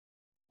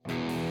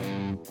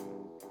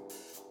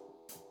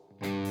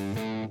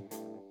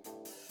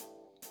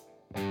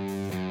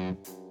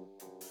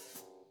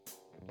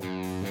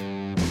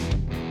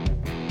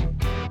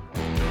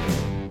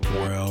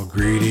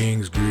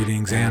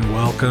Greetings, and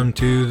welcome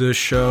to the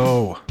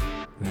show.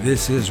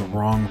 This is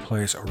Wrong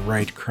Place,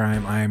 Right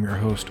Crime. I am your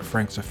host,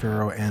 Frank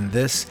Zafiro, and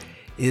this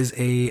is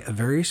a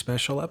very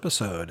special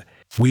episode.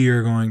 We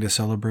are going to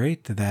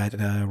celebrate that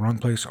Wrong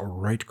Place,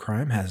 Right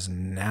Crime has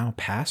now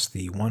passed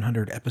the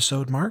 100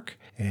 episode mark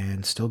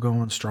and still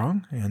going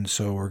strong. And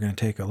so we're going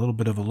to take a little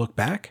bit of a look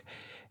back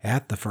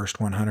at the first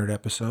 100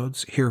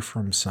 episodes, hear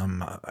from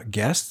some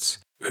guests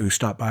who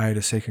stopped by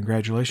to say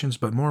congratulations,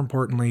 but more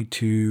importantly,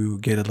 to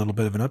get a little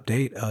bit of an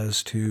update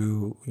as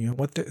to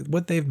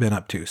what they've been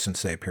up to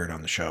since they appeared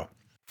on the show.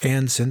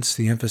 And since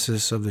the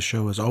emphasis of the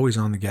show is always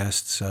on the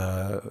guests,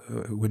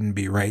 it wouldn't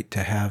be right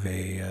to have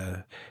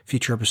a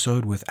feature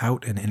episode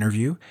without an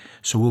interview.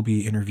 So we'll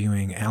be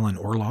interviewing Alan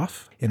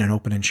Orloff in an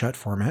open and shut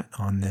format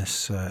on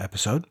this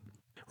episode.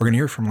 We're going to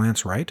hear from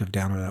Lance Wright of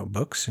Down and Out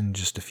Books in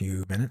just a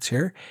few minutes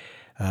here,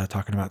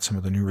 talking about some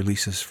of the new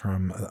releases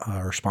from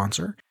our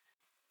sponsor.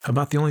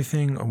 About the only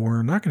thing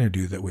we're not going to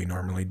do that we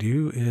normally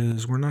do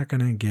is we're not going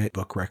to get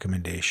book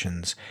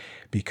recommendations,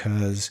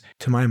 because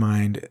to my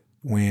mind,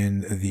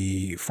 when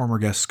the former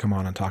guests come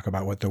on and talk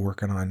about what they're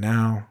working on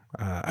now,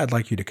 I'd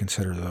like you to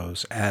consider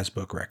those as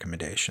book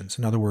recommendations.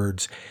 In other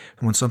words,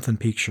 when something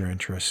piques your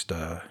interest,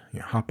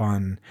 hop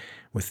on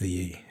with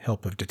the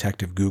help of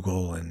Detective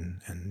Google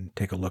and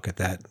take a look at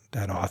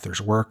that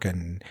author's work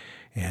and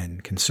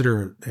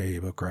consider a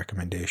book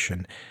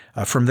recommendation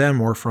from them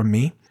or from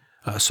me.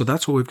 So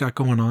that's what we've got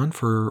going on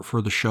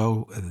for the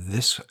show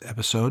this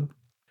episode.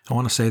 I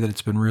want to say that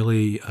it's been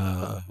really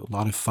a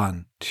lot of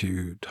fun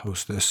to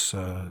host this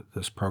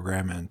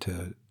program and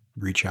to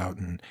reach out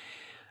and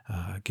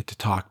get to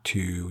talk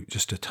to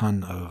just a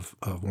ton of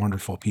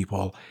wonderful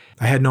people.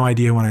 I had no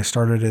idea when I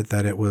started it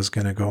that it was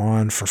going to go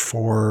on for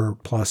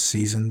 4+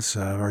 seasons.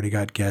 I've already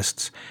got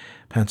guests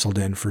penciled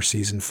in for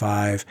season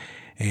 5.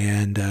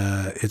 And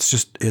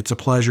it's a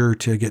pleasure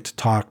to get to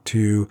talk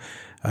to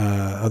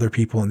other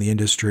people in the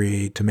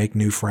industry, to make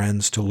new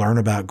friends, to learn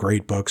about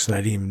great books that I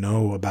didn't even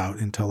know about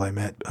until I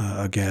met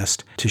a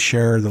guest, to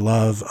share the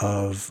love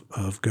of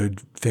good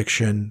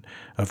fiction,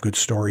 of good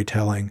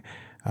storytelling,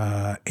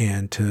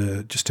 and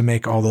to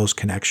make all those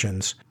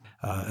connections,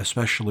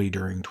 especially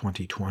during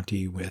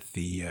 2020 with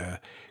the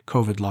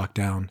COVID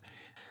lockdown.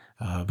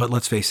 But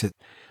let's face it,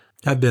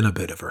 I've been a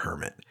bit of a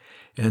hermit.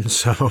 And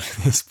so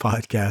this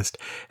podcast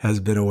has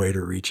been a way to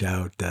reach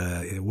out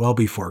well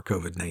before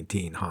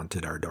COVID-19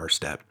 haunted our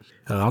doorstep.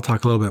 I'll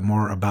talk a little bit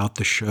more about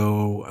the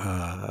show,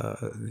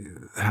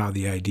 how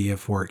the idea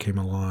for it came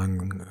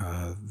along,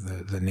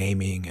 the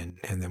naming,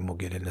 and then we'll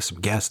get into some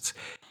guests.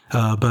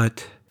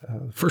 But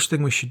first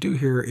thing we should do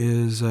here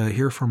is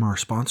hear from our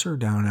sponsor,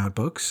 Down and Out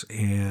Books,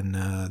 and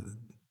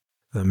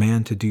the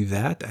man to do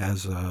that,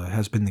 as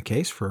has been the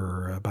case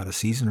for about a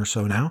season or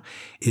so now,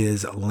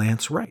 is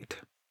Lance Wright.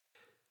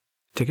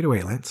 Take it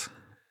away, Lance.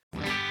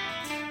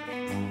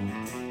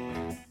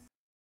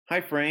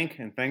 Hi, Frank,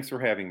 and thanks for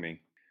having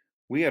me.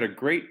 We had a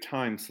great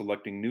time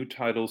selecting new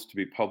titles to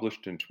be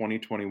published in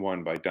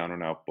 2021 by Down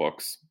and Out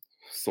Books,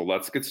 so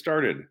let's get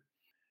started.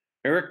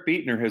 Eric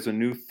Beetner has a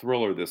new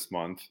thriller this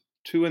month,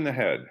 Two in the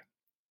Head,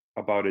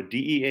 about a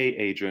DEA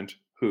agent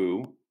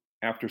who,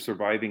 after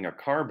surviving a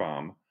car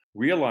bomb,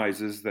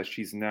 realizes that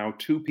she's now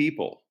two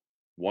people,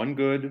 one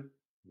good,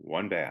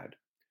 one bad.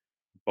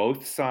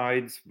 Both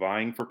sides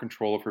vying for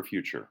control of her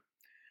future.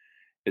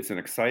 It's an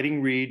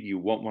exciting read you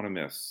won't want to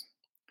miss.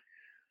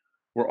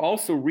 We're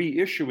also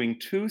reissuing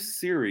 2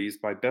 series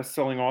by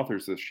best-selling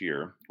authors this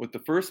year, with the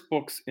first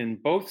books in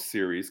both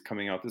series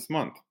coming out this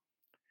month.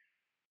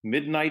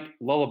 Midnight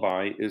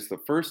Lullaby is the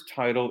first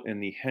title in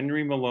the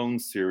Henry Malone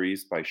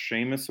series by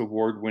Shamus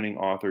Award-winning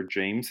author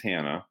James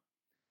Hanna,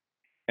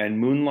 and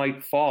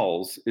Moonlight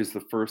Falls is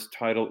the first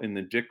title in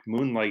the Dick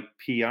Moonlight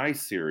PI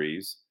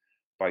series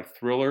by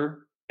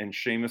thriller and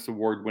Shamus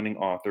Award-winning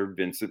author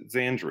Vincent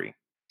Zandri.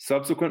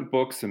 Subsequent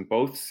books in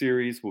both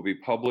series will be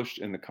published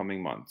in the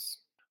coming months.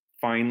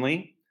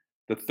 Finally,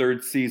 the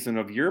 3rd season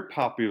of your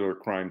popular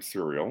crime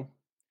serial,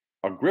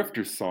 A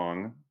Grifter's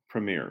Song,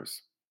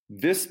 premieres.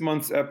 This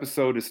month's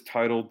episode is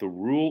titled The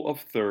Rule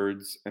of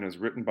Thirds and is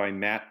written by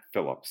Matt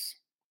Phillips.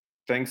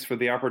 Thanks for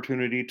the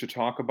opportunity to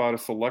talk about a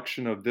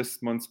selection of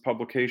this month's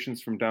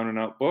publications from Down and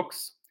Out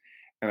Books,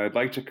 and I'd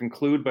like to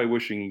conclude by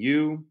wishing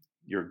you,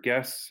 your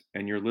guests,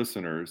 and your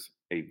listeners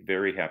a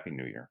very happy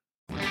New Year.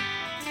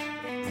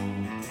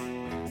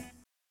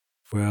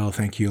 Well,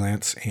 thank you,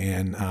 Lance.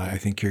 And I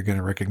think you're going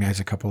to recognize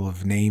a couple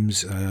of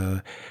names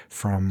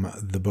from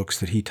the books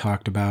that he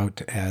talked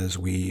about as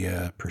we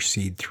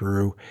proceed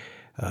through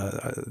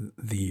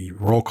the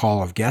roll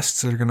call of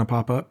guests that are going to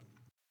pop up.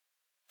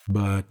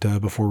 But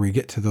before we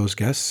get to those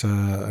guests,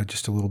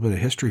 just a little bit of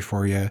history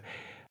for you.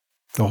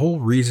 The whole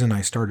reason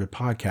I started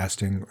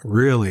podcasting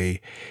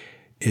really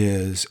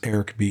is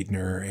Eric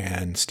Beetner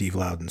and Steve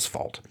Loudon's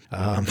fault.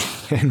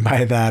 And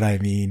by that, I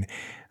mean,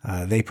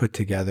 they put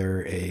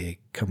together a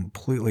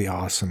completely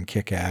awesome,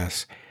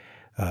 kick-ass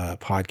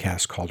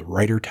podcast called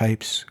Writer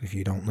Types. If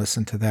you don't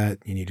listen to that,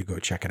 you need to go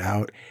check it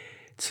out.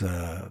 It's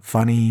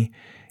funny.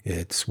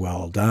 It's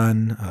well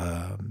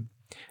done.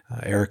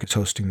 Eric is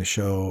hosting the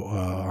show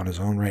on his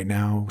own right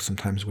now,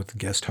 sometimes with a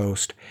guest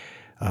host.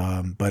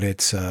 But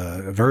it's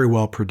very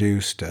well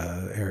produced.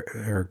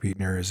 Eric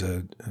Bietner is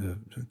a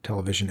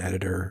television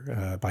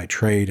editor by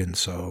trade, and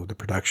so the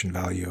production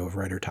value of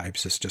Writer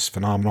Types is just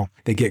phenomenal.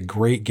 They get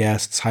great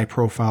guests,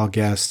 high-profile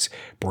guests,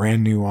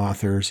 brand new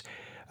authors.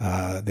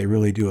 They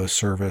really do a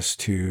service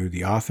to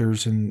the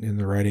authors in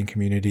the writing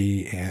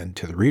community and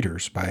to the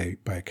readers by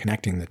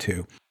connecting the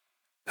two.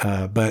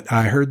 But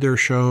I heard their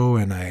show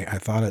and I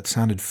thought it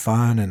sounded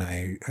fun, and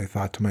I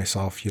thought to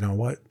myself,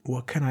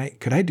 what could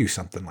I do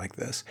something like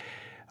this?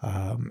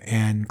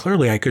 And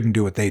clearly I couldn't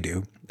do what they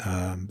do.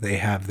 They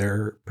have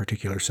their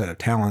particular set of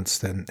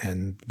talents,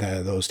 and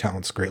those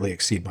talents greatly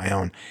exceed my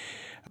own.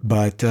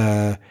 But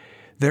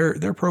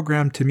their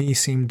program to me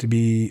seemed to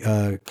be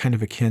kind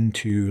of akin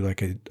to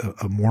like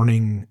a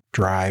morning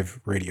drive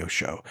radio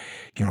show.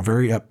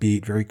 Very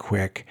upbeat, very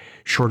quick,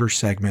 shorter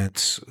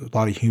segments, a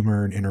lot of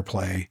humor and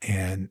interplay,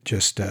 and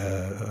just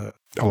a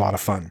lot of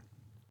fun.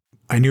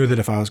 I knew that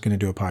if I was going to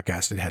do a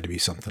podcast, it had to be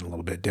something a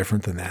little bit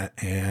different than that.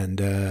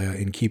 And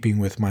in keeping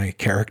with my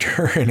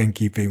character and in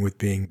keeping with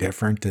being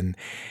different, and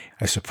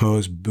I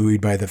suppose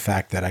buoyed by the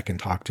fact that I can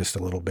talk just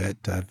a little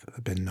bit,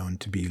 I've been known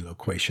to be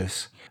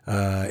loquacious.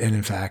 And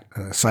in fact,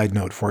 a side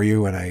note for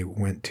you, when I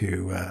went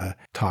to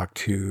talk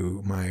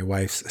to my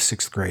wife's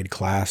sixth grade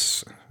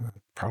class,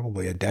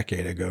 probably a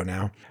decade ago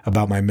now,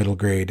 about my middle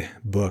grade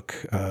book,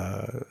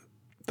 The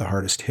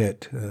Hardest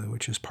Hit,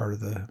 which is part of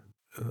the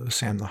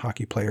Sam the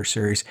Hockey Player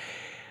series.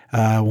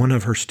 One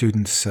of her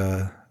students,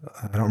 I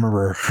don't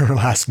remember her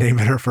last name,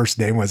 but her first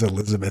name was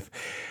Elizabeth.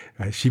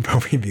 She'd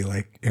probably be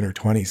like in her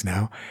 20s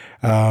now.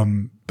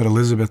 But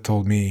Elizabeth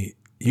told me,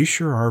 "You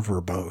sure are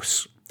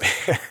verbose."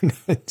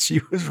 And she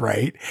was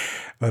right,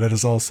 but it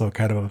is also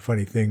kind of a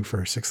funny thing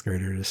for a sixth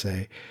grader to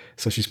say.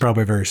 So she's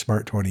probably a very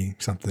smart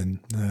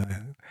 20-something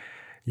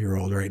year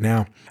old right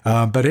now.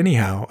 But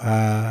anyhow,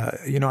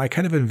 I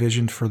kind of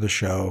envisioned for the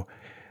show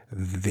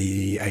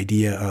the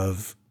idea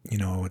of,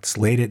 it's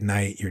late at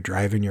night, you're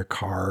driving your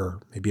car,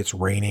 maybe it's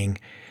raining,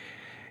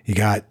 you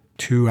got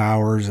 2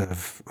 hours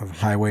of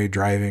highway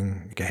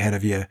driving ahead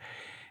of you,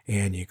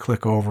 and you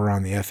click over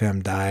on the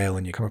FM dial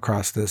and you come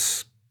across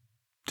this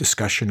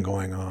discussion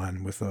going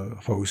on with a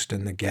host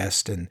and the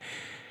guest, and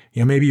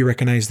maybe you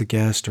recognize the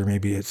guest, or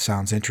maybe it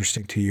sounds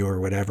interesting to you or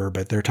whatever,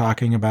 but they're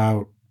talking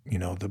about,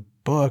 the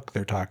book,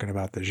 they're talking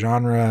about the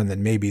genre, and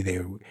then maybe they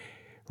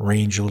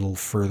range a little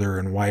further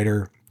and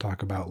wider,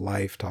 talk about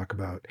life, talk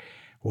about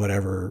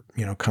whatever,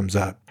 comes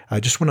up.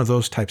 Just one of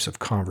those types of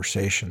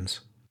conversations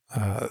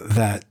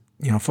that,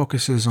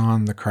 focuses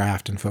on the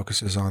craft and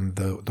focuses on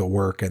the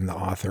work and the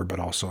author, but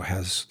also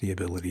has the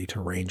ability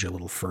to range a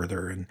little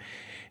further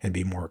and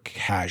be more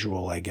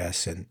casual, I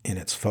guess, in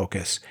its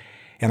focus.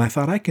 And I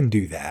thought I can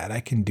do that. I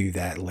can do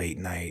that late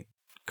night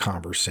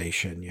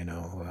conversation,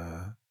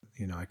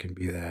 I can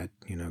be that,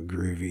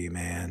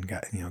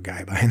 groovy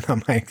guy behind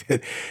the mic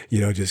that,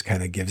 just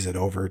kind of gives it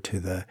over to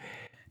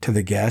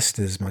the guest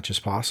as much as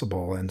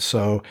possible. And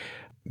so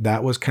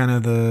that was kind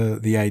of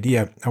the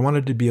idea. I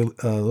wanted to be a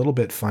little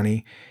bit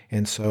funny.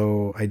 And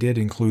so I did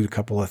include a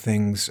couple of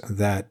things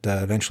that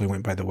eventually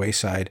went by the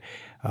wayside.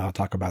 I'll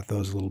talk about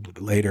those a little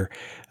bit later.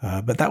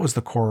 But that was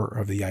the core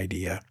of the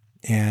idea.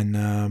 And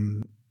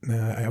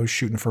I was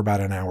shooting for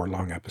about an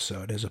hour-long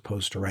episode, as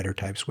opposed to Writer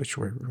Types, which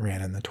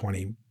ran in the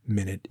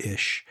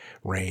 20-minute-ish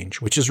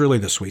range, which is really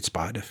the sweet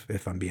spot,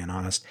 if I'm being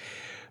honest.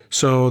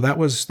 So that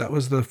was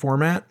the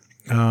format.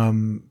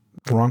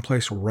 The Wrong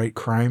Place, Right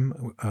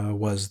Crime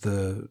was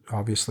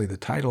obviously the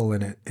title,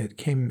 and it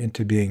came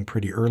into being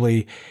pretty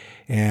early.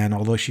 And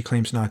although she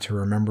claims not to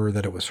remember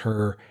that it was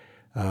her,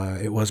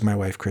 it was my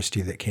wife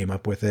Christy that came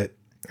up with it.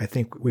 I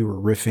think we were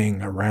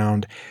riffing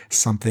around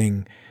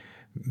something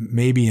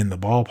maybe in the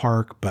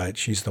ballpark, but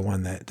she's the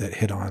one that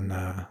hit on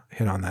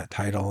that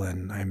title,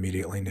 and I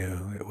immediately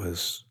knew it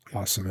was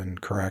awesome and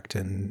correct,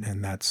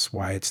 and that's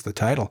why it's the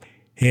title.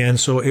 And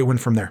so it went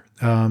from there.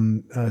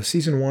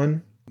 Season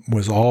 1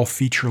 was all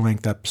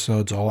feature-length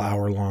episodes, all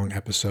hour-long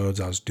episodes.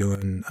 I was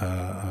doing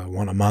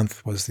one a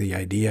month was the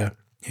idea,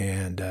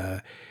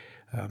 and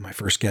my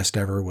first guest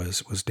ever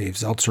was Dave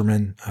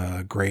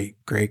Zeltzerman,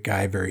 great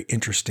guy, very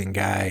interesting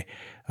guy,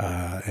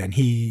 and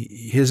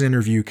his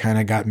interview kind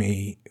of got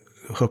me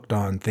hooked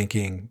on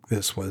thinking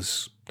this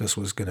was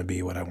going to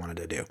be what I wanted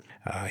to do.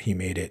 He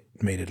made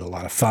it a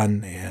lot of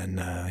fun,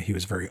 and he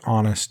was very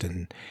honest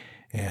and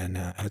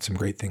had some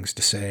great things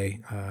to say.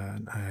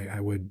 I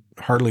would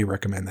hardly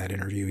recommend that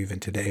interview even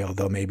today,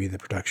 although maybe the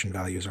production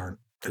values aren't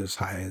as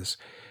high as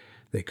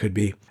they could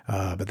be,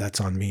 but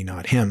that's on me,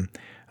 not him.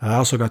 I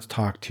also got to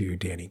talk to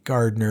Danny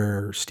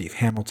Gardner, Steve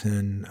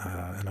Hamilton,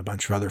 and a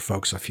bunch of other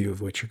folks, a few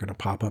of which are going to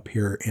pop up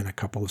here in a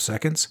couple of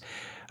seconds.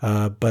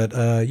 But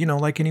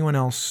like anyone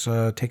else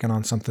taking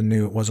on something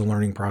new, it was a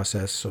learning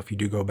process. So if you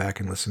do go back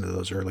and listen to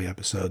those early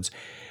episodes,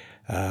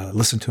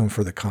 listen to them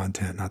for the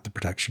content, not the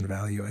production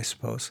value, I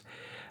suppose.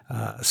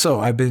 So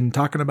I've been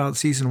talking about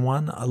season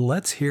 1.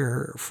 Let's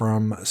hear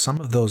from some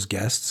of those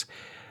guests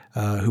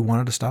who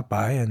wanted to stop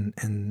by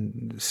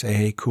and say,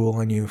 hey, cool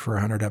on you for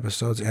 100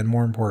 episodes. And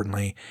more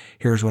importantly,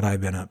 here's what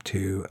I've been up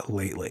to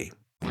lately.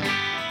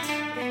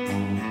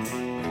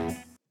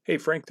 Hey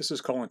Frank, this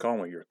is Colin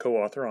Conway, your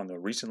co-author on the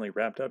recently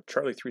wrapped up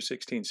Charlie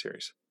 316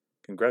 series.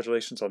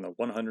 Congratulations on the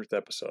 100th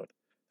episode.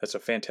 That's a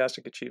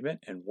fantastic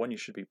achievement and one you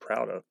should be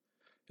proud of.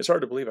 It's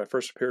hard to believe I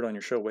first appeared on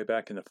your show way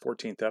back in the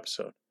 14th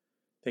episode.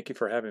 Thank you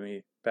for having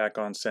me back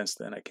on since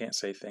then. I can't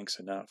say thanks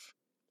enough.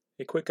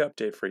 A quick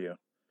update for you.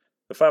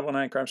 The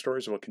 509 Crime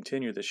Stories will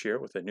continue this year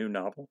with a new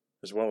novel,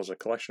 as well as a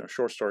collection of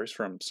short stories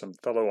from some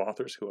fellow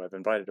authors who I've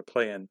invited to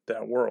play in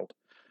that world.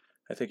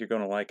 I think you're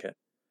going to like it.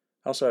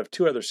 I also have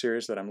 2 other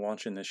series that I'm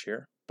launching this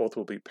year. Both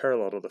will be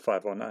parallel to the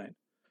 509.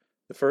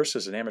 The first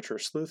is an amateur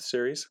sleuth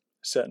series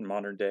set in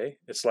modern day.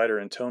 It's lighter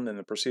in tone than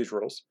the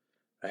procedurals.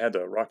 I had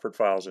the Rockford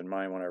Files in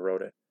mind when I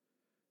wrote it.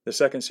 The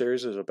second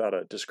series is about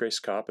a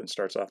disgraced cop and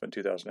starts off in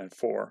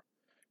 2004.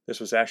 This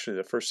was actually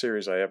the first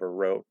series I ever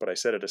wrote, but I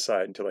set it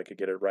aside until I could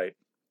get it right.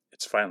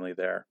 It's finally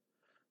there.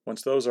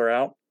 Once those are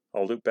out,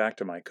 I'll loop back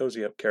to my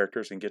cozy up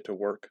characters and get to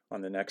work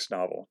on the next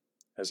novel.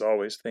 As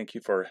always, thank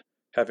you for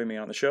having me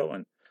on the show,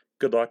 and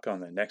good luck on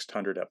the next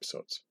 100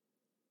 episodes.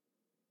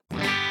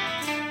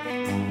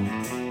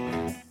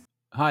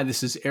 Hi,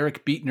 this is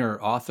Eric Beetner,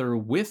 author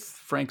with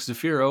Frank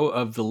Zafiro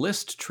of the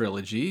List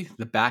trilogy,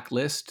 the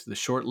Backlist, the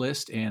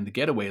Shortlist, and the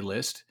Getaway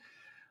List.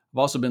 I've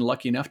also been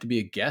lucky enough to be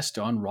a guest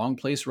on Wrong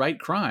Place, Right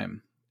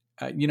Crime.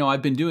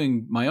 I've been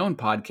doing my own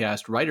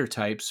podcast, Writer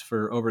Types,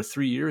 for over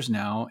 3 years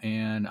now,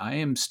 and I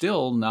am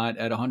still not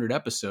at 100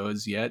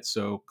 episodes yet,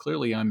 so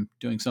clearly I'm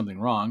doing something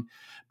wrong.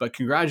 But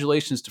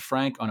congratulations to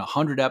Frank on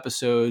 100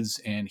 episodes,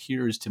 and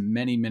here's to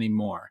many, many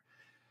more.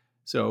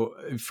 So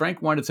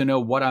Frank wanted to know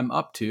what I'm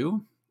up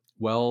to.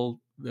 Well,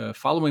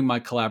 following my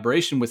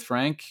collaboration with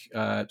Frank,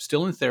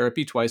 still in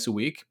therapy twice a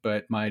week,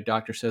 but my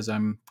doctor says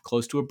I'm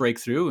close to a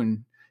breakthrough,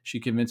 and she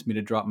convinced me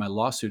to drop my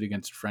lawsuit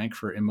against Frank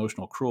for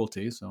emotional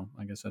cruelty, so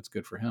I guess that's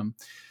good for him.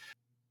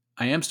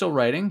 I am still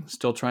writing,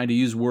 still trying to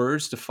use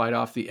words to fight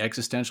off the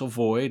existential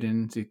void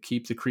and to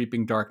keep the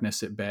creeping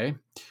darkness at bay.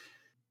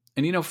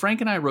 And,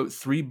 Frank and I wrote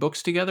 3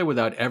 books together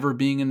without ever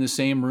being in the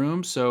same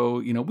room, so,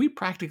 we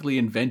practically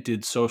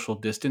invented social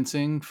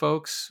distancing,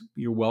 folks.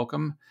 You're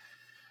welcome.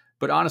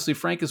 But honestly,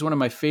 Frank is one of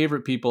my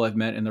favorite people I've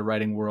met in the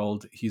writing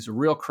world. He's a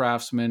real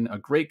craftsman, a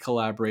great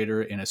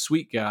collaborator, and a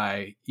sweet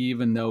guy,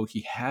 even though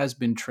he has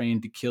been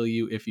trained to kill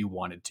you if he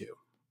wanted to.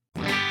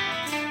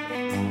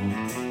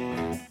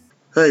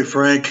 Hey,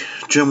 Frank.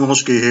 Jim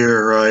Wolski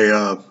here.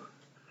 I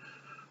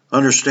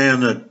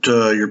understand that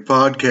your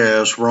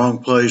podcast,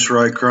 Wrong Place,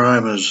 Right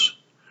Crime, is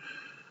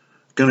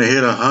going to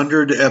hit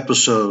 100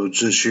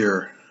 episodes this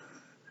year.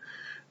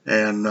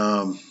 And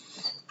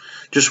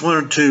just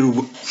wanted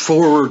to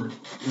forward,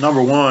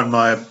 number one,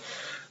 my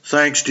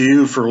thanks to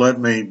you for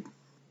letting me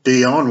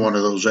be on one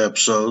of those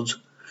episodes.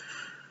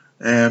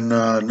 And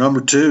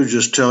number 2,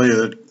 just tell you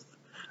that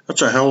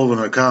that's a hell of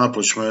an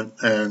accomplishment.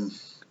 And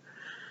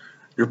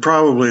you're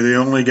probably the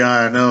only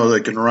guy I know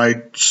that can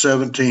write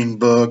 17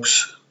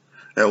 books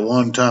at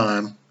one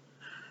time,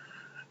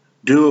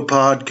 do a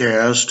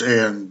podcast,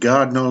 and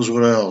God knows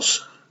what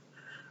else.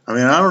 I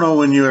mean, I don't know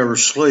when you ever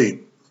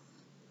sleep,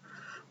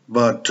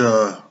 but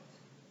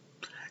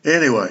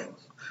anyway,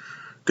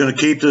 going to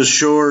keep this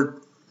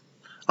short.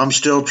 I'm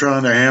still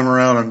trying to hammer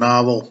out a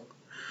novel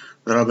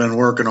that I've been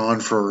working on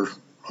for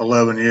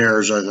 11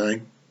 years, I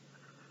think.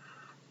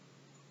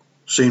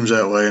 Seems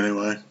that way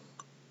anyway.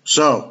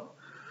 So,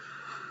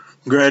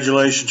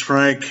 congratulations,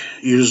 Frank.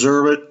 You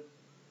deserve it.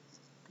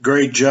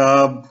 Great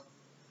job.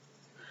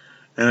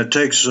 And it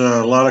takes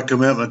a lot of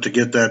commitment to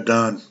get that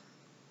done.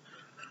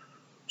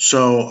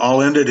 So,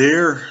 I'll end it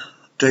here.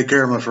 Take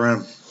care, my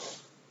friend.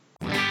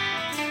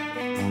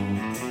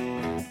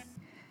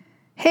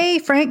 Hey,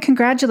 Frank,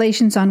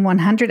 congratulations on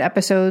 100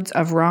 episodes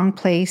of Wrong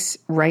Place,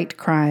 Right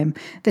Crime.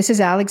 This is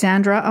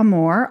Alexandra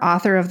Amor,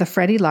 author of the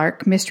Freddie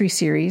Lark mystery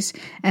series,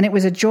 and it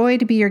was a joy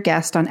to be your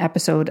guest on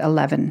episode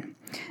 11.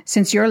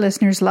 Since your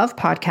listeners love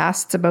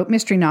podcasts about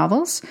mystery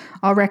novels,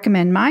 I'll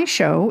recommend my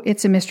show,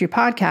 It's a Mystery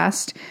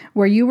Podcast,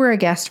 where you were a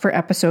guest for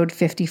episode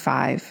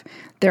 55.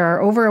 There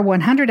are over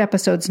 100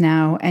 episodes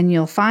now, and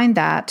you'll find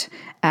that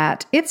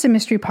at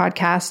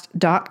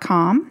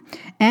itsamysterypodcast.com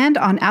and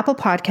on Apple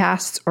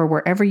Podcasts or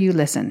wherever you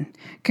listen.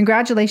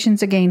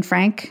 Congratulations again,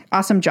 Frank.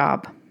 Awesome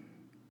job.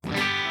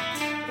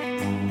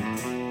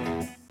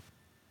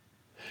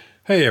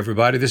 Hey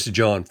everybody, this is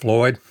John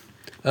Floyd.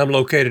 I'm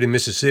located in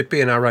Mississippi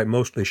and I write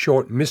mostly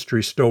short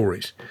mystery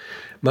stories.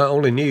 My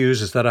only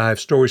news is that I have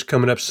stories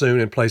coming up soon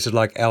in places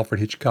like Alfred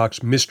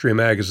Hitchcock's Mystery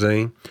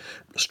Magazine,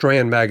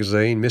 Strand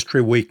Magazine,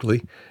 Mystery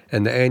Weekly,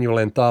 and the annual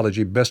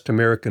anthology Best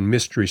American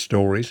Mystery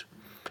Stories.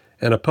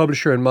 And a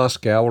publisher in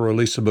Moscow will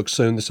release a book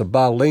soon that's a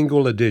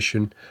bilingual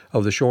edition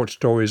of the short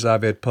stories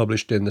I've had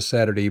published in the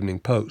Saturday Evening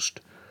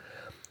Post.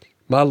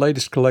 My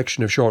latest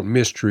collection of short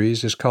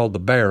mysteries is called The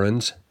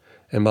Barons,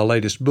 and my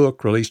latest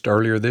book, released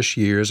earlier this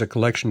year, is a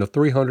collection of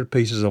 300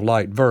 pieces of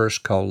light verse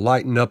called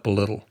Lighten Up a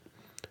Little.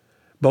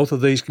 Both of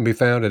these can be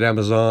found at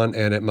Amazon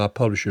and at my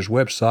publisher's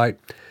website,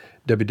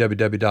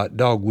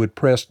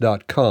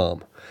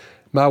 www.dogwoodpress.com.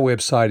 My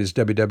website is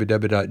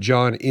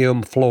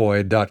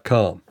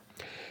www.johnmfloyd.com.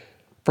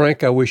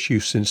 Frank, I wish you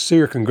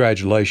sincere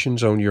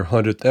congratulations on your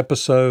 100th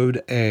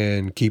episode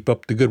and keep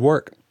up the good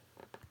work.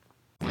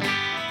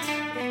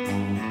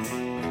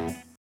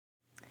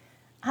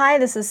 Hi,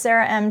 this is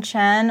Sarah M.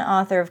 Chen,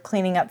 author of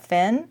Cleaning Up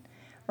Finn.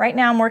 Right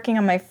now I'm working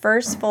on my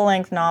first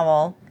full-length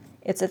novel.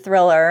 It's a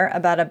thriller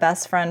about a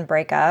best friend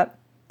breakup.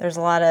 There's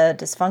a lot of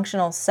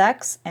dysfunctional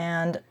sex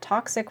and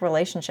toxic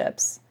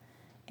relationships.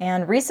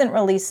 And recent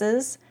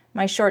releases,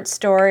 my short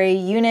story,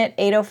 Unit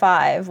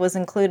 805, was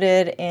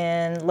included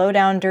in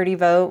Lowdown Dirty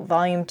Vote,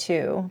 Volume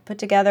 2, put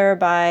together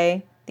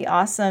by the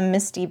awesome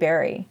Misty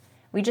Berry.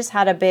 We just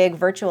had a big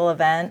virtual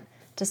event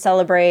to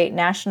celebrate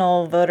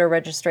National Voter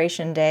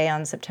Registration Day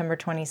on September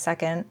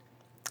 22nd.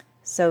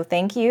 So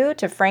thank you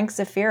to Frank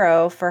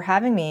Zafiro for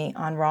having me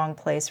on Wrong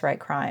Place, Right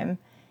Crime.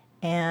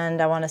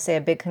 And I want to say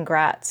a big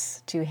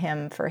congrats to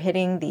him for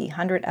hitting the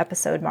 100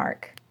 episode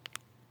mark.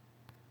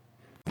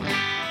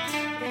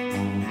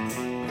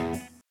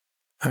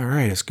 All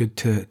right, it's good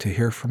to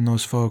hear from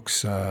those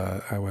folks.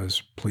 I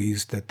was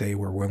pleased that they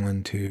were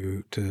willing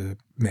to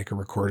make a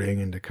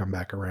recording and to come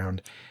back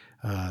around.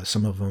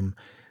 Some of them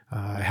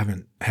I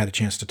haven't had a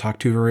chance to talk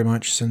to very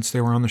much since they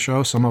were on the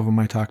show. Some of them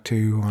I talk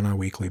to on a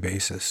weekly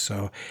basis.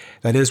 So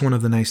that is one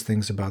of the nice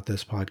things about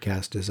this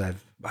podcast is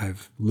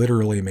I've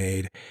literally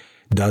made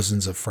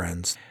dozens of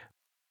friends.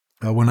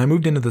 When I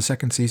moved into the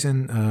second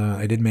season,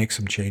 I did make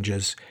some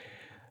changes.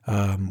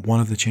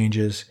 One of the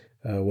changes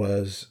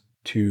was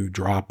to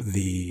drop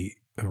the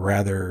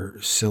rather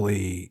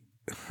silly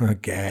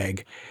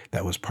gag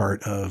that was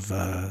part of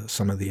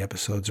some of the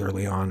episodes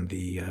early on,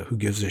 the who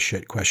gives a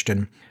shit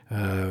question,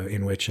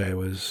 in which I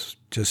was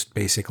just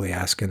basically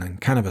asking a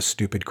kind of a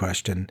stupid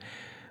question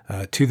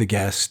to the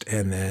guest.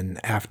 And then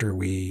after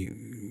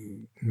we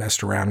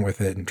messed around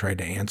with it and tried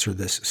to answer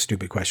this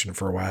stupid question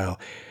for a while,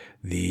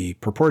 the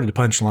purported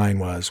punchline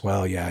was,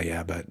 well,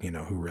 yeah, but,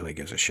 who really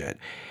gives a shit?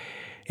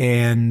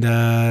 And,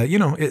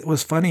 it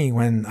was funny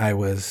when I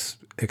was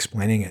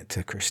explaining it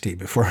to Christy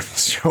before the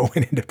show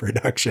went into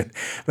production,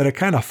 but it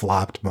kind of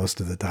flopped most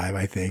of the time,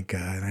 I think.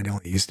 And I'd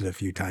only used it a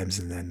few times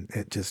and then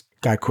it just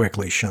got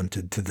quickly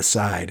shunted to the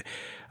side.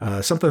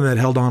 Something that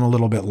held on a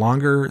little bit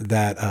longer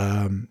that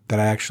I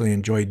actually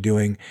enjoyed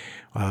doing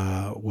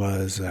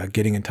was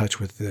getting in touch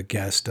with the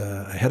guest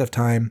ahead of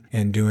time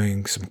and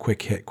doing some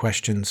quick hit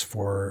questions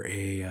for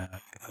a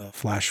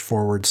flash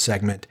forward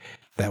segment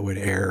that would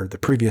air the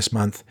previous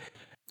month,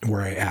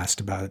 where I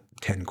asked about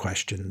 10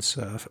 questions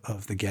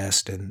of the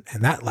guest, and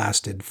that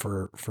lasted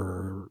for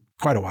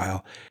quite a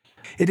while.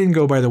 It didn't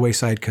go by the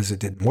wayside because it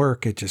didn't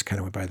work. It just kind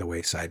of went by the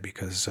wayside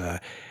because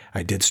I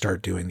did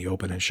start doing the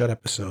open and shut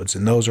episodes,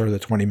 and those are the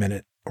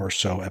 20-minute or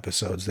so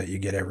episodes that you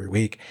get every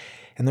week.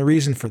 And the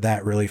reason for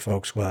that really,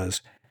 folks,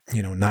 was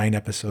 9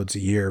 episodes a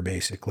year,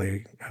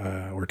 basically,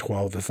 or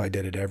 12 if I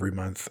did it every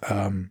month.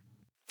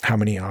 How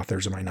many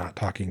authors am I not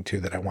talking to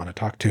that I want to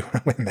talk to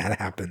when that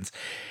happens?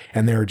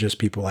 And there are just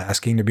people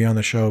asking to be on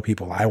the show,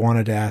 people I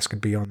wanted to ask to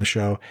be on the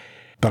show,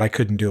 but I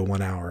couldn't do a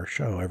 1-hour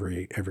show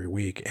every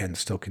week and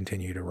still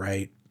continue to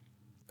write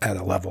at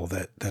a level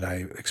that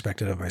I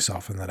expected of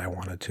myself and that I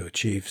wanted to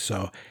achieve.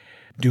 So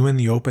doing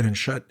the open and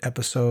shut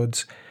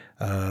episodes,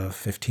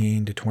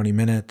 15 to 20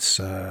 minutes.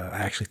 I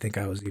actually think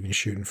I was even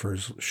shooting for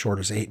as short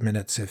as 8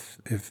 minutes if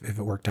it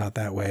worked out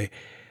that way.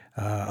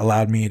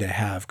 Allowed me to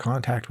have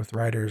contact with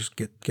writers,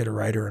 get a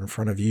writer in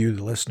front of you,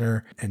 the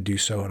listener, and do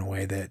so in a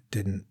way that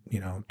didn't,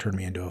 turn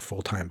me into a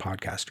full-time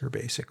podcaster,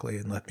 basically,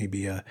 and let me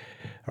be a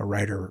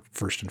writer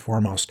first and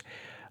foremost.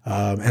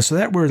 And so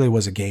that really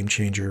was a game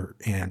changer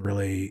and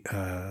really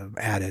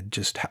added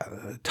just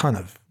a ton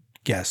of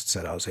guests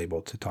that I was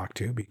able to talk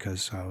to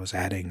because I was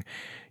adding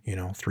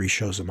 3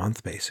 shows a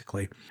month,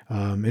 basically.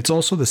 It's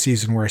also the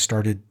season where I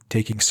started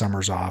taking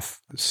summers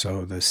off.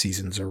 So the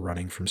seasons are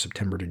running from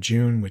September to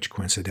June, which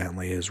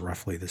coincidentally is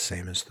roughly the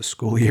same as the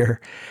school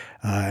year.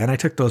 And I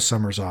took those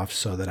summers off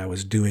so that I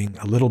was doing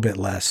a little bit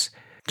less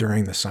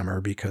during the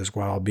summer because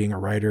while being a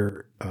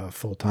writer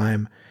full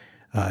time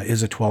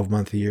is a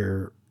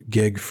 12-month-a-year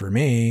gig for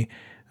me,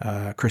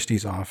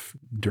 Christy's off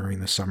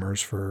during the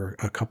summers for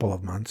a couple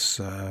of months.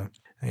 I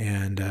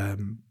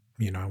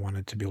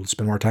wanted to be able to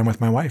spend more time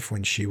with my wife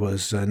when she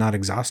was not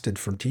exhausted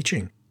from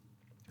teaching.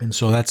 And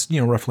so that's,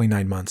 roughly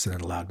 9 months, and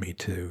it allowed me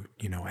to,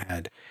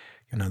 add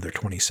another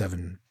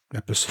 27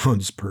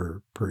 episodes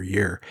per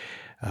year.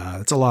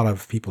 It's a lot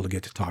of people to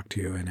get to talk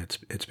to, and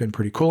it's been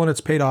pretty cool, and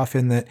it's paid off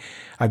in that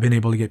I've been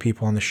able to get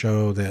people on the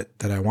show that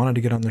I wanted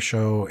to get on the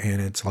show,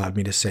 and it's allowed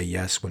me to say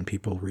yes when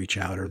people reach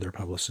out or their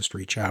publicists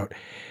reach out.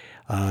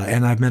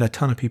 And I've met a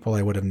ton of people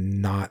I would have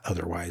not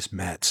otherwise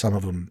met. Some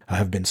of them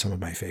have been some of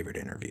my favorite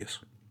interviews.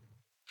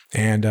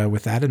 And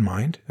with that in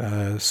mind,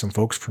 some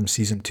folks from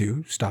season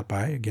 2 stopped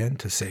by again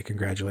to say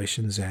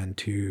congratulations and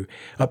to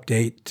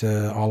update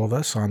all of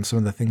us on some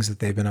of the things that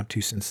they've been up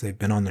to since they've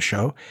been on the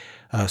show.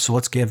 So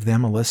let's give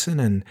them a listen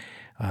and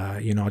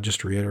I'll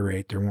just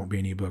reiterate, there won't be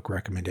any book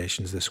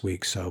recommendations this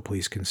week, so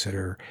please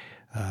consider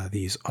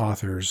these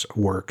authors'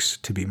 works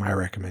to be my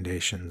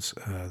recommendations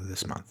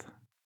this month.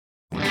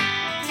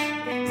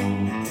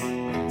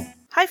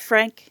 Hi,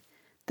 Frank.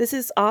 This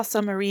is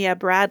Asa Maria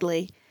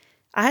Bradley.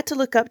 I had to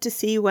look up to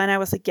see when I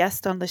was a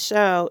guest on the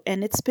show,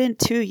 and it's been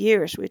 2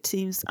 years, which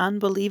seems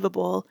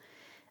unbelievable.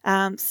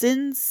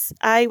 Since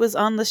I was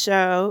on the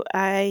show,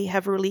 I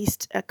have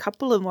released a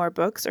couple of more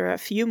books, or a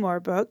few more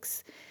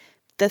books.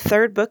 The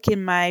third book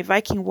in my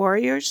Viking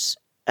Warriors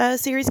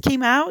series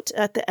came out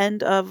at the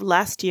end of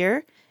last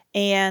year,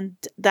 and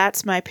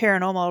that's my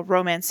paranormal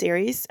romance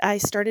series. I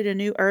started a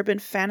new urban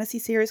fantasy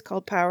series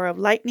called Power of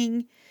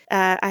Lightning.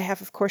 I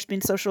have, of course,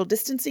 been social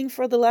distancing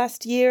for the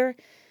last year,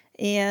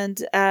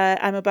 and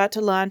I'm about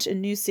to launch a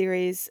new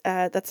series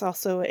that's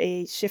also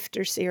a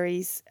shifter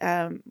series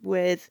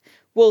with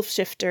wolf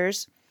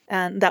shifters,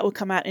 and that will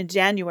come out in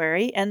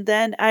January. And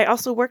then I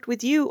also worked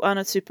with you on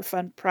a super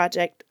fun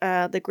project,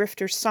 The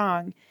Grifter's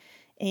Song,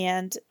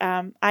 and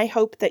I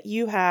hope that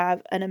you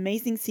have an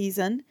amazing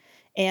season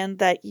and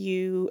that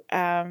you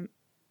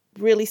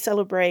really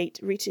celebrate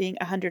reaching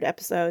 100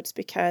 episodes,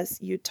 because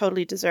you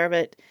totally deserve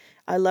it.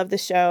 I love the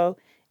show,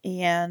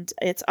 and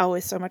it's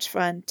always so much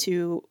fun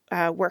to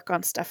work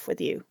on stuff with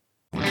you.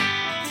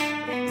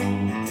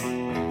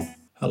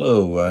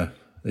 Hello,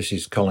 this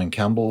is Colin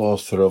Campbell,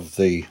 author of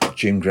the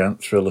Jim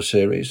Grant thriller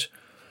series.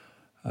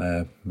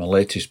 My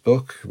latest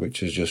book,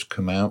 which has just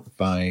come out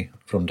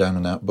from Down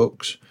and Out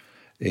Books,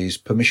 is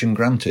Permission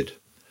Granted,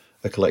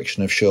 a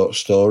collection of short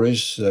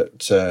stories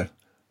that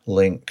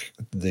link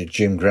the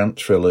Jim Grant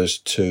thrillers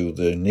to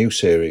the new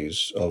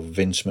series of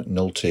Vince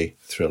McNulty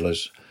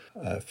thrillers,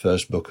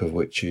 first book of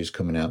which is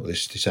coming out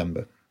this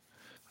December.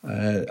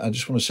 I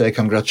just want to say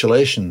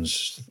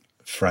congratulations,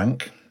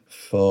 Frank,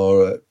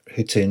 for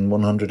hitting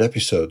 100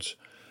 episodes.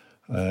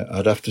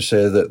 I'd have to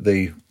say that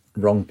the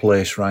Wrong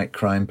Place, Right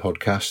Crime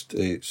podcast,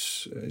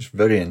 it's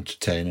very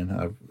entertaining.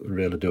 I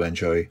really do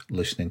enjoy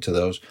listening to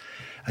those.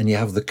 And you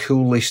have the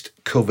coolest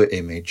cover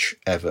image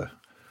ever.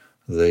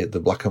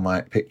 The black and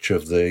white picture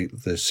of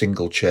the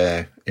single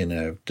chair in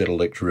a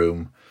derelict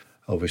room,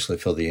 obviously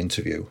for the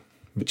interview,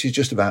 which is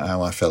just about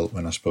how I felt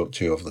when I spoke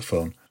to you over the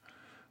phone.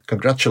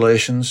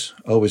 Congratulations,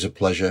 always a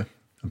pleasure,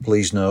 and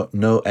please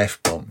no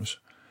F-bombs.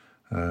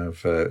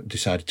 I've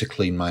decided to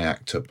clean my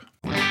act up.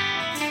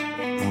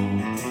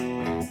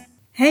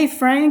 Hey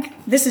Frank,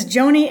 this is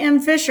Joni M.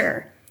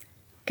 Fisher.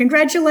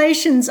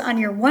 Congratulations on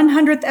your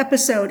 100th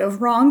episode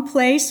of Wrong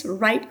Place,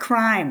 Right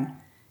Crime.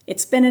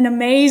 It's been an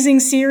amazing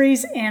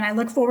series, and I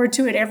look forward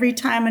to it every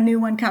time a new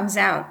one comes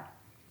out.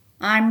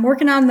 I'm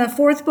working on the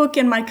 4th book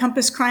in my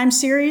Compass Crime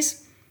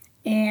series,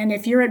 and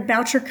if you're at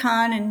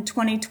BoucherCon in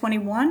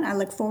 2021, I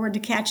look forward to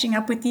catching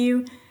up with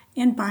you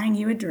and buying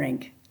you a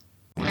drink.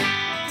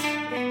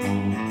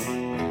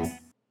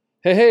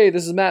 Hey,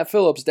 this is Matt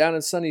Phillips down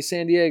in sunny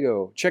San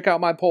Diego. Check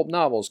out my pulp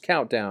novels,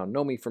 Countdown,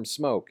 Know Me From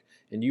Smoke,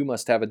 and You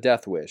Must Have a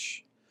Death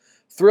Wish.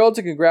 Thrilled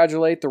to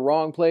congratulate the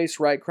Wrong Place,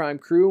 Right Crime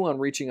crew on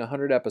reaching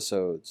 100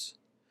 episodes.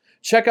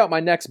 Check out my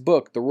next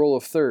book, The Rule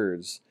of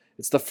Thirds.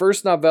 It's the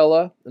first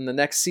novella in the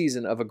next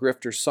season of A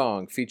Grifter's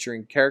Song,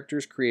 featuring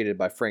characters created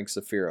by Frank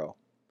Zafiro.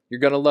 You're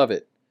going to love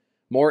it.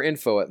 More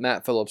info at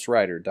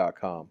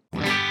mattphillipswriter.com.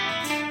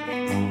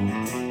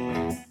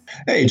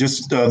 Hey,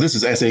 this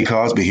is S.A.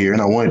 Cosby here,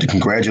 and I wanted to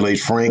congratulate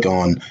Frank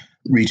on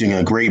reaching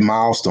a great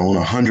milestone,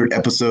 100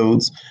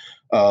 episodes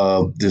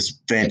of this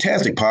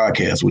fantastic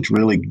podcast, which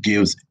really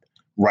gives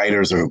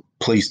writers a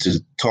place to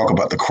talk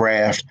about the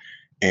craft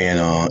and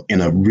in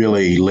a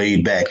really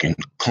laid back and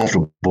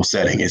comfortable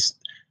setting. It's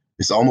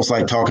almost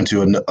like talking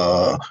to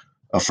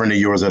a friend of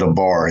yours at a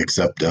bar,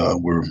 except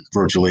we're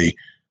virtually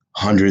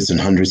hundreds and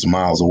hundreds of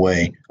miles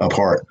away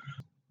apart.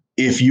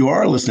 If you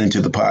are listening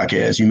to the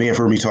podcast, you may have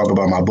heard me talk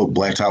about my book,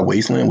 Blacktop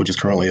Wasteland, which is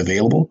currently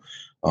available.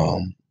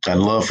 I'd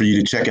love for you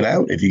to check it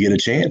out if you get a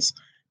chance.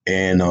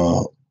 And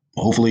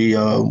hopefully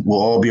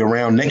we'll all be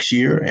around next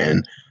year.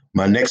 And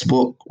my next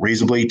book,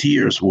 Razorblade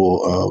Tears,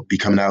 will be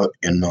coming out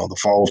in the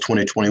fall of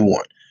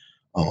 2021.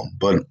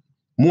 But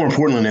more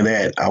importantly than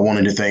that, I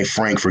wanted to thank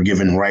Frank for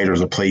giving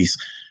writers a place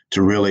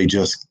to really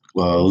just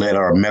let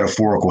our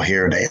metaphorical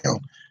hair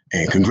down.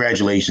 And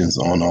congratulations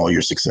on all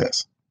your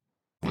success.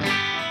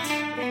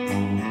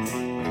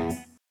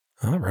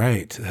 All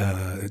right.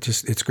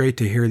 It's great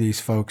to hear these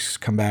folks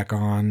come back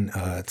on.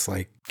 It's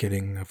like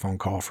getting a phone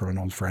call from an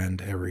old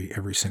friend,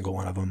 every single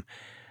one of them.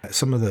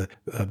 Some of the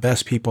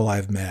best people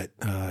I've met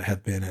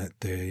have been at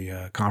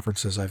the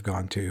conferences I've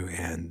gone to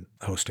and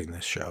hosting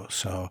this show.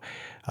 So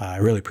I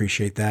really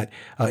appreciate that.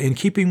 In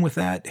keeping with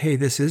that, hey,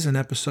 this is an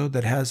episode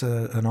that has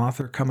an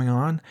author coming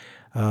on.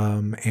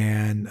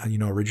 And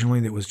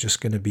originally it was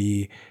just going to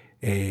be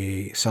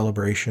a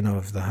celebration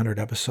of the 100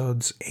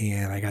 episodes.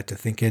 And I got to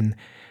thinking,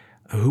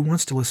 who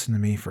wants to listen to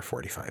me for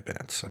 45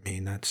 minutes? I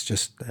mean, that's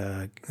just,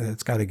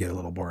 it's got to get a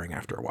little boring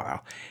after a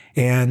while.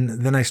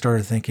 And then I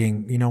started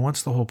thinking,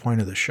 what's the whole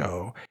point of the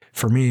show?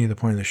 For me, the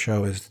point of the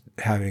show is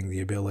having the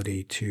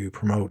ability to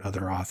promote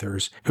other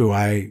authors who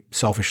I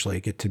selfishly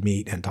get to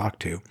meet and talk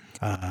to.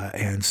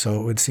 And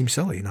so it would seem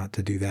silly not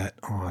to do that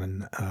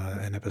on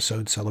an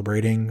episode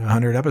celebrating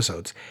 100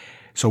 episodes.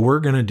 So we're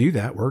going to do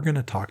that. We're going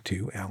to talk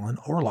to Alan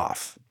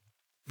Orloff.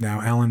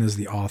 Now, Alan is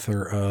the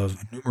author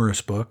of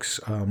numerous books.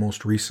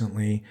 Most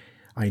recently,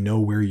 I Know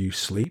Where You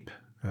Sleep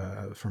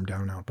from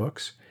Down and Out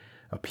Books,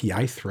 a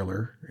PI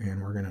thriller,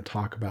 and we're going to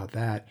talk about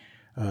that.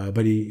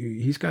 But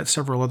he's got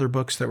several other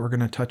books that we're going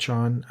to touch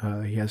on.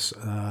 He has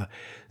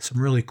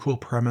some really cool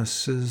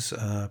premises.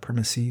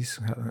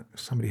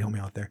 Somebody help me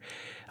out there.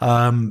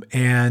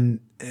 And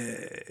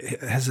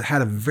has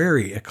had a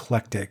very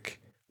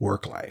eclectic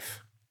work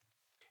life.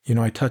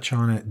 I touch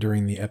on it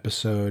during the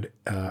episode.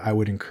 I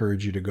would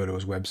encourage you to go to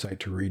his website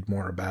to read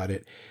more about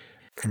it.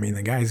 I mean,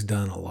 the guy's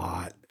done a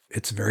lot.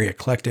 It's very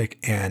eclectic,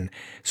 and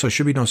so it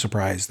should be no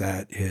surprise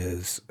that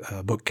his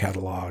book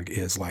catalog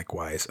is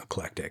likewise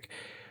eclectic.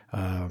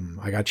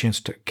 I got a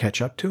chance to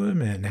catch up to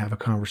him and have a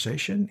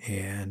conversation,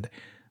 and,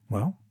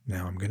 well,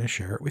 now I'm going to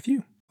share it with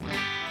you.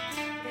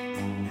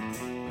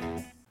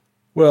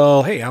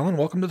 Well, hey, Alan,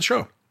 welcome to the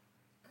show.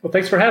 Well,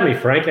 thanks for having me,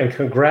 Frank, and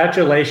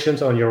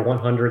congratulations on your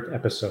 100th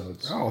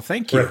episodes. Oh,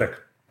 thank you. Terrific.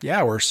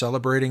 Yeah, we're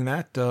celebrating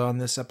that on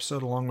this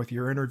episode along with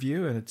your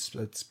interview, and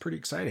it's pretty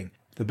exciting.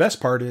 The best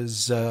part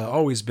is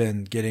always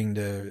been getting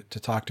to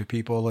talk to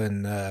people,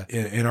 and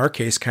in our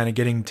case, kind of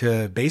getting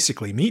to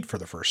basically meet for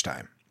the first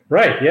time.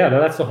 Right. Yeah. No,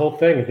 that's the whole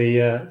thing.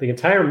 The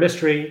entire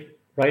mystery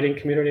writing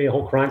community, the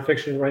whole crime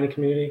fiction writing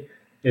community,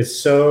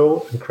 is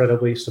so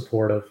incredibly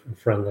supportive and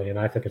friendly, and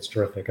I think it's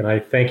terrific. And I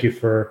thank you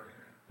for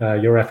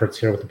your efforts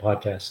here with the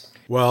podcast.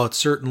 Well, it's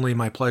certainly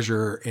my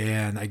pleasure,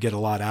 and I get a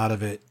lot out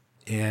of it.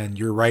 And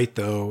you're right,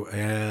 though.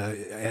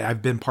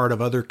 I've been part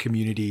of other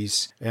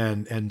communities,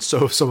 and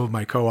so some of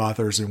my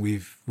co-authors, and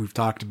we've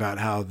talked about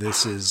how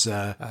this is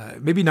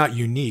maybe not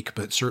unique,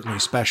 but certainly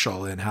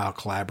special in how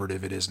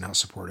collaborative it is and how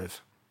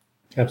supportive.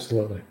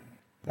 Absolutely.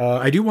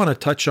 I do want to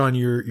touch on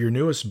your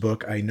newest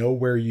book, I Know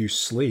Where You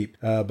Sleep.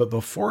 But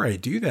before I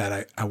do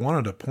that, I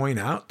wanted to point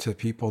out to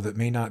people that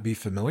may not be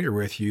familiar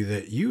with you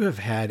that you have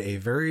had a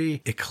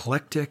very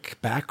eclectic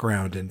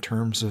background in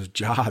terms of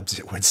jobs,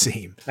 it would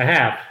seem. I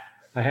have.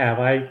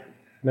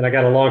 I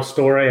got a long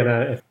story,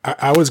 and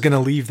I was going to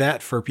leave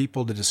that for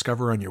people to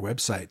discover on your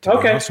website. To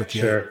be honest with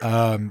you,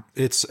 sure.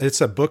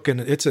 It's a book and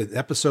it's an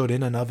episode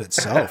in and of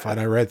itself, and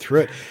I read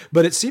through it.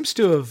 But it seems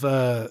to have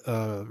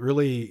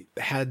really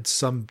had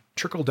some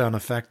trickle down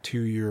effect to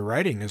your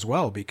writing as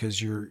well,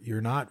 because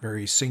you're not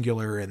very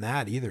singular in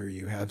that either.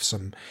 You have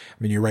some. I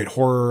mean, you write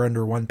horror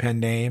under one pen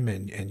name,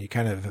 and you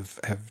kind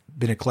of have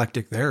been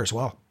eclectic there as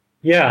well.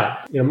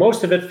 Yeah,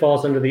 most of it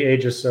falls under the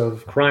aegis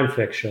of crime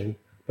fiction.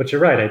 But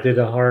you're right. I did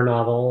a horror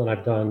novel, and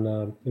I've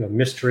done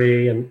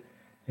mystery, and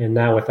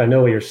now with I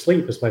Know Where You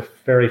Sleep is my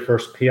very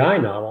first PI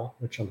novel,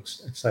 which I'm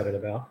excited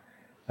about.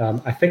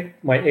 I think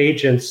my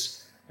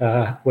agents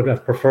would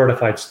have preferred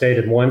if I'd stayed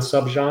in one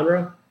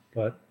subgenre,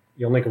 but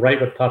you only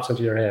write what pops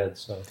into your head.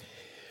 So,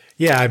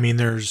 yeah, I mean,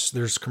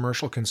 there's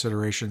commercial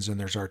considerations and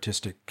there's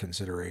artistic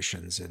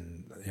considerations,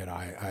 and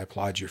I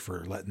applaud you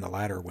for letting the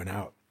latter win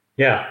out.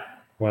 Yeah,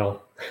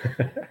 well,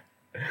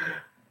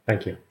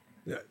 thank you.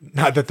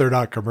 Not that they're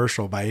not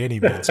commercial by any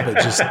means, but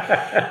just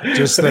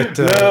that.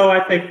 No,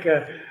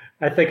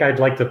 I think I'd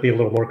like to be a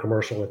little more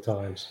commercial at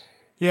times.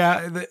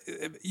 Yeah,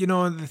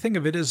 the thing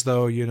of it is,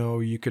 though,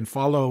 you can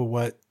follow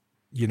what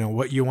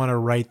you want to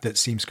write that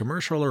seems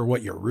commercial, or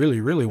what you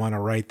really, really want to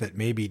write that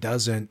maybe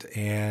doesn't,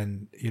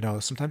 and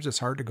sometimes it's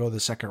hard to go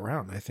the second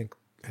round. I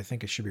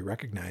think it should be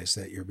recognized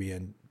that you're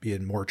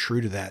being more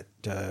true to that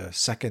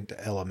second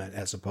element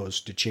as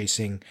opposed to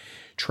chasing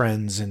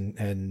trends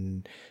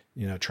and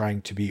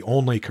trying to be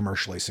only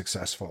commercially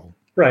successful.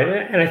 Right.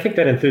 And I think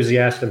that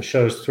enthusiasm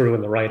shows through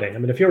in the writing. I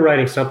mean, if you're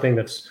writing something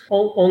that's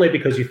only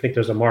because you think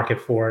there's a market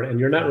for it and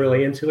you're not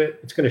really into it,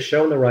 it's going to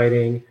show in the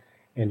writing,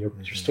 and your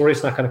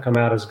story's not going to come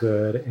out as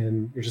good,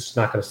 and you're just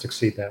not going to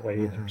succeed that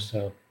way either.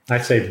 So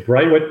I'd say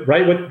write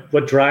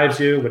what drives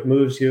you, what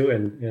moves you,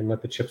 and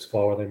let the chips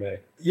fall where they may.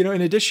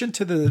 In addition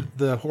to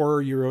the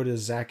horror you wrote as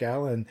Zach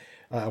Allen,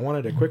 I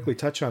wanted to quickly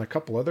touch on a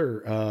couple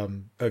other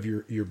of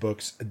your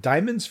books.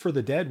 Diamonds for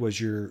the Dead was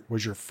your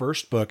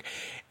first book,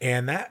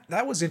 and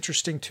that was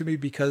interesting to me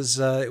because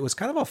it was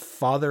kind of a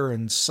father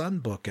and son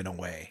book in a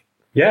way.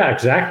 Yeah,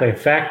 exactly. In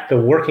fact, the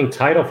working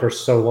title for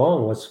so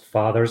long was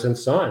Fathers and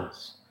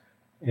Sons,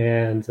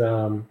 and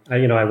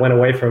I went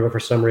away from it for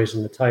some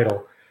reason. The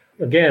title,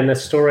 again,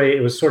 this story,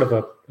 it was sort of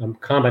a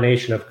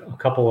combination of a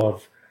couple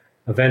of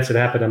events that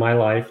happened in my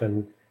life,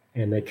 and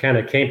they kind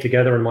of came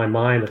together in my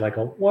mind like,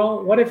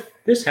 well, what if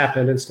this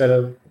happened instead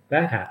of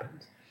that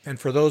happened? And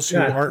for those who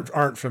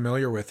aren't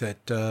familiar with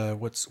it,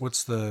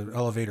 what's the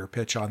elevator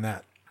pitch on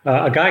that?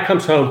 A guy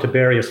comes home to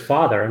bury his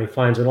father, and he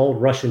finds an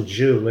old Russian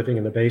Jew living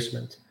in the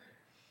basement.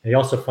 And he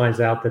also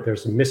finds out that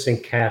there's a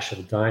missing cache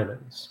of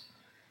diamonds.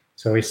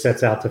 So he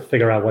sets out to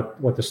figure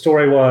out what the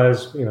story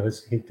was.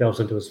 He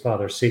delves into his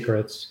father's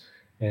secrets,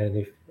 and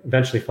he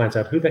eventually finds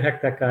out who the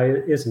heck that guy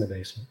is in the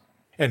basement.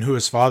 And who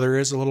his father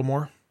is a little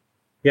more?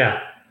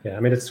 Yeah.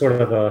 I mean, it's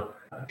sort of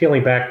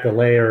peeling back the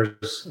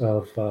layers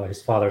of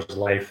his father's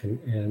life.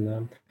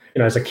 And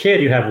as a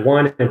kid, you have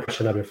one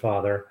impression of your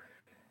father.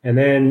 And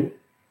then,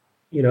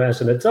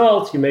 as an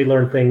adult, you may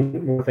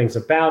learn more things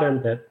about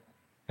him that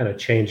kind of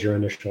change your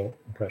initial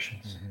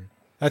impressions. Mm-hmm.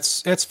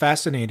 That's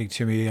fascinating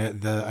to me,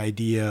 the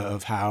idea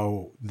of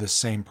how the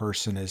same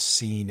person is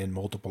seen in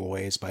multiple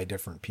ways by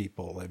different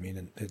people. I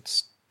mean,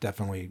 it's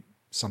definitely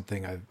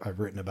something I've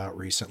written about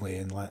recently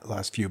in the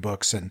last few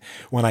books. And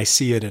when I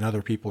see it in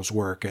other people's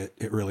work,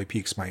 it really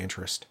piques my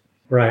interest.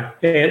 Right.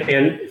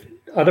 And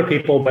other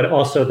people, but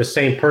also the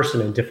same person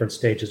in different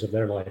stages of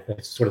their life.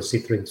 They sort of see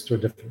things through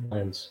a different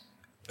lens.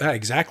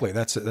 Exactly.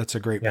 That's a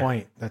great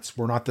point.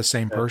 We're not the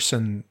same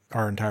person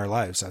our entire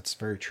lives. That's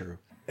very true.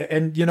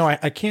 And,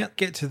 I can't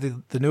get to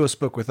the newest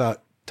book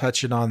without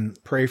touching on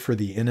Pray for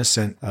the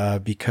Innocent,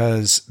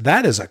 because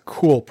that is a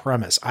cool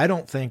premise. I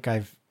don't think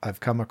I've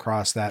come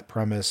across that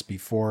premise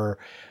before.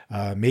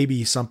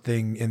 Maybe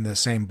something in the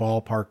same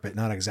ballpark, but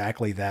not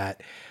exactly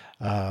that.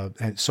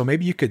 And so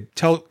maybe you could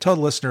tell the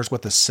listeners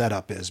what the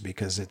setup is,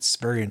 because it's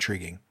very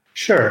intriguing.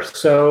 Sure.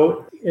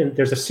 So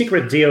there's a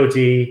secret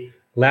DoD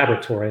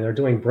laboratory. They're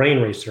doing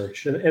brain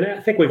research. And I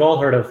think we've all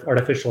heard of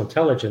artificial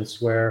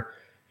intelligence, where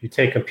you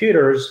take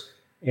computers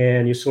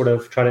and you sort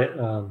of try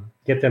to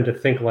get them to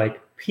think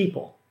like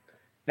people.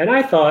 And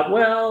I thought,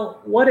 well,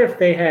 what if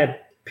they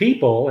had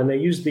people and they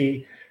used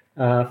the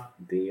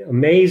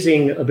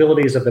amazing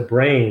abilities of the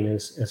brain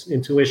as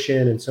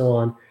intuition and so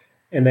on,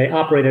 and they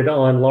operated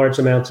on large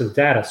amounts of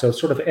data. So it's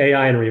sort of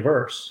AI in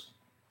reverse.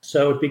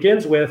 So it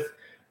begins with,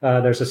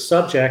 there's a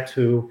subject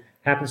who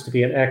happens to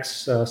be an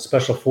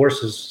ex-Special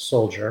Forces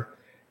soldier,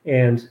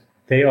 and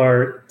they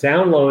are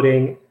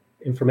downloading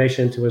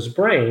information into his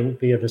brain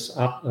via this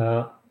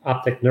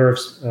optic nerve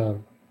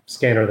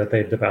scanner that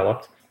they've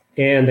developed.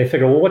 And they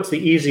figure, well, what's the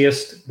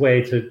easiest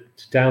way to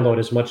download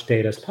as much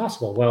data as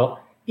possible?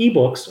 Well,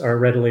 ebooks are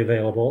readily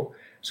available.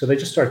 So they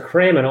just start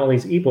cramming all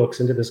these ebooks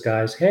into this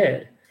guy's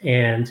head.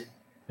 And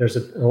there's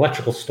an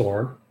electrical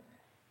storm,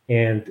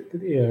 and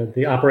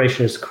the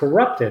operation is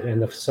corrupted.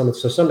 And some of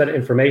that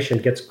information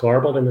gets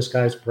garbled in this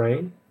guy's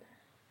brain.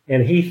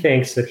 And he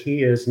thinks that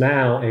he is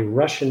now a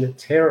Russian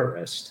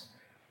terrorist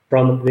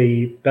from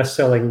the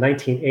best-selling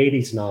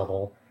 1980s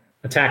novel,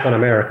 Attack on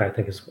America, I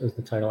think is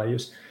the title I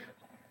used.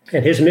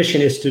 And his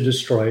mission is to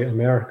destroy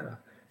America.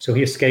 So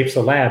he escapes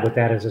the lab with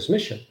that as his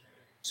mission.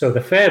 So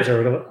the feds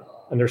are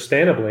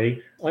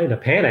understandably in a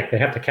panic. They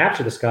have to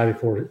capture this guy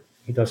before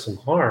he does some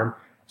harm.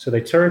 So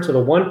they turn to the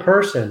one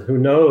person who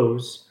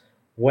knows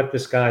what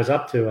this guy's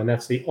up to, and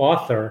that's the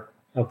author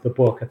of the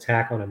book,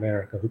 Attack on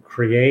America, who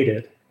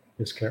created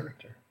this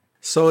character.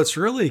 So it's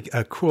really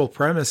a cool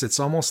premise. It's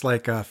almost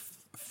like a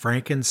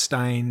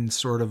Frankenstein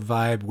sort of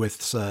vibe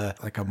with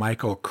like a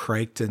Michael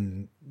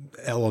Crichton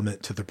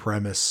element to the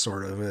premise,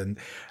 sort of. And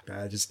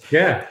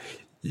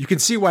you can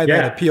see why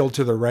that appealed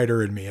to the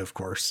writer in me, of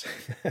course.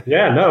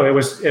 No, it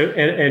was,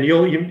 and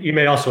you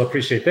may also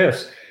appreciate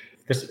this.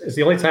 This is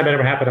the only time it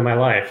ever happened in my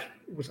life.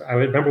 I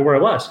remember where I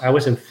was. I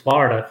was in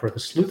Florida for the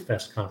Sleuth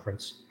Fest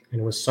conference,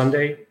 and it was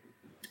Sunday.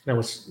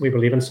 We were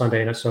leaving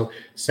Sunday, and so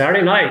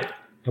Saturday night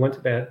I went to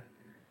bed.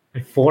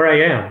 At 4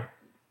 a.m.,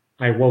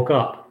 I woke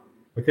up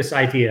with this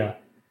idea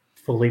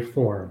fully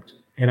formed,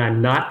 and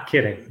I'm not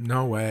kidding.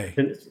 No way.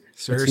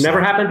 Seriously. It's never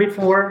happened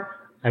before.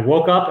 I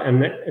woke up,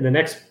 and the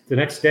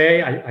next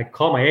day, I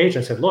called my agent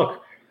and said,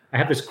 "Look, I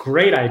have this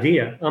great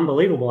idea,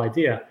 unbelievable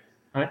idea."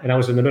 And I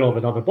was in the middle of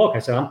another book. I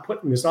said, "I'm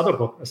putting this other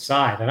book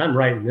aside, and I'm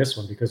writing this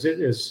one because it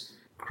is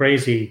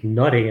crazy,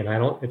 nutty, and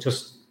it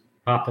just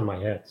popped in my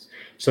head."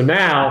 So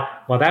now,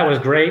 while that was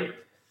great,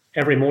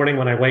 every morning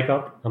when I wake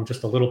up, I'm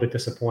just a little bit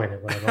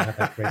disappointed when I don't have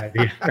that great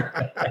idea.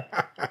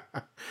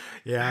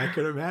 Yeah, I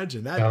could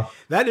imagine that.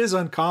 That is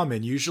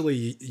uncommon.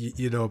 Usually,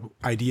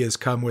 ideas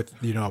come with,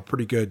 a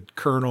pretty good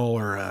kernel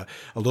or a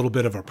little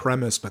bit of a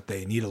premise, but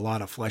they need a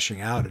lot of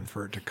fleshing out and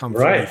for it to come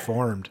fully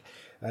formed.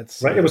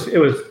 That's right.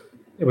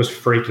 It was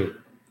freaky.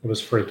 It was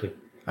freaky.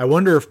 I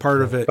wonder if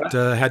part of it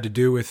had to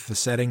do with the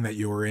setting that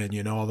you were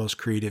in, all those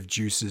creative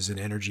juices and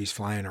energies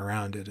flying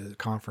around at a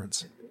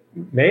conference.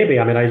 Maybe.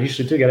 I mean, I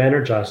usually do get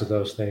energized at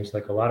those things,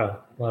 like a lot of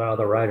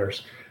other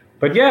writers.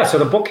 But yeah, so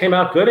the book came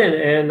out good,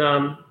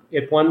 and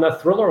it won the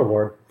Thriller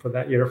Award for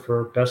that year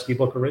for Best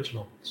Ebook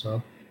Original.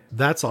 So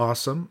that's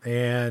awesome.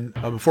 And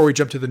before we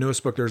jump to the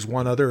newest book, there's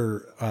one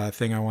other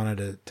thing I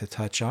wanted to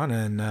touch on,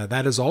 and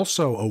that is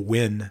also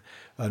an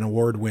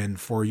award win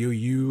for you.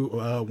 You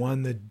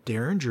won the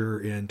Derringer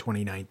in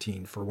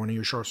 2019 for one of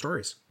your short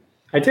stories.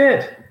 I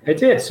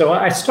did. So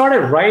I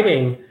started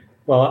writing,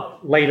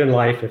 late in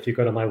life. If you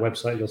go to my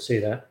website, you'll see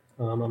that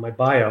on my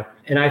bio.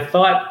 And I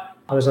thought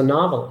I was a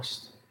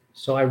novelist.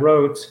 So I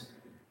wrote,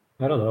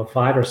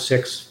 5 or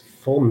 6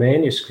 full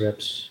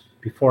manuscripts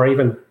before I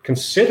even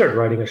considered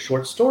writing a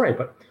short story.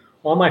 But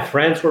all my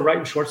friends were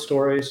writing short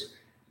stories.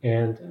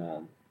 And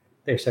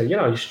they said,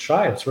 you should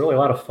try it. It's really a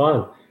lot of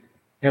fun.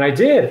 And I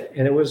did,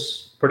 and it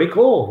was pretty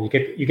cool.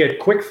 You get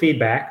quick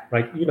feedback,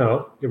 right? You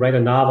write a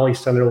novel, you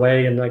send it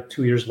away, and like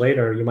 2 years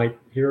later, you might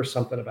hear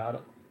something about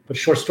it. But a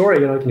short story,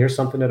 you can hear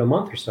something in a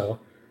month or so.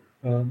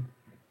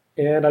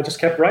 And I just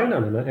kept writing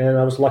them, and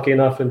I was lucky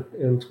enough in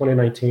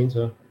 2019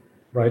 to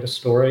write a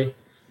story,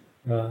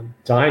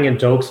 Dying in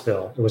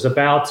Dokesville. It was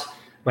about,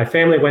 my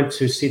family went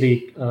to see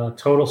the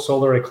total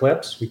solar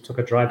eclipse. We took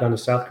a drive down to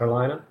South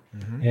Carolina,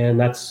 and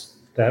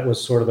that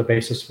was sort of the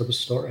basis for the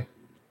story.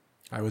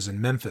 I was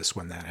in Memphis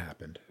when that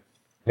happened.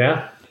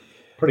 Yeah,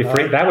 pretty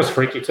freaky. That was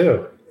freaky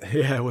too.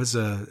 Yeah, it was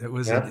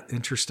an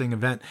interesting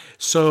event.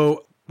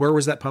 So, where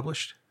was that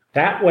published?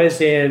 That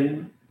was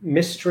in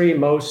Mystery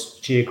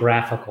Most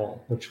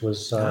Geographical, which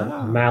was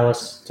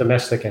Malice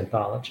Domestic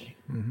Anthology.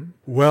 Mm-hmm.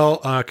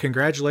 Well,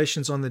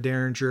 congratulations on the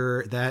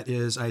Derringer. That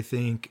is, I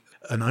think,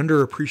 an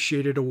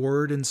underappreciated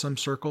award in some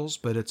circles,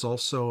 but it's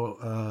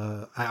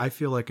also, I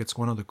feel like it's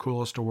one of the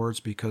coolest awards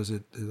because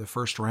the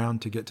first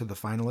round to get to the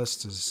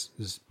finalists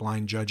is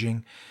blind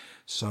judging.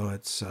 So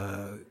it's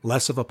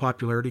less of a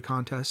popularity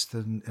contest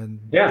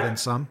than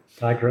some.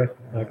 I agree.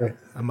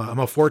 I'm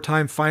a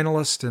 4-time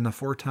finalist and a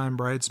 4-time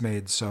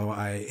bridesmaid, so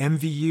I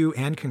envy you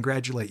and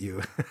congratulate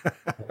you.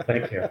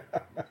 Thank you.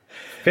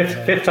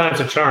 Fifth time's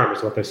a charm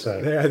is what they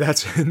say. Yeah,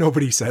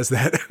 nobody says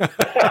that.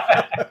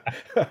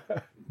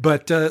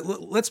 But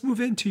let's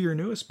move into your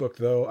newest book,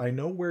 though. I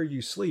Know Where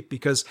You Sleep,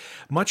 because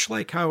much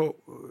like how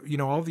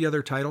all the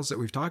other titles that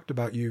we've talked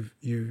about,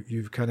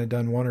 you've kind of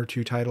done 1 or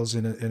 2 titles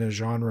in a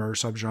genre or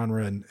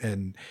subgenre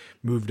and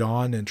moved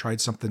on and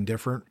tried something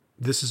different.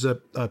 This is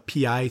a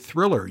PI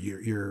thriller.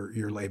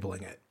 You're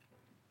labeling it.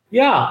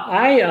 Yeah,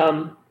 I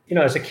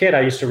as a kid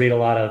I used to read a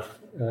lot of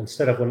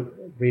instead of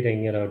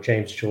reading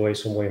James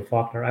Joyce and William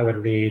Faulkner, I would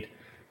read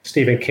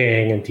Stephen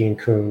King and Dean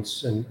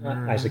Koontz and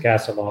Isaac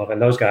Asimov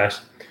and those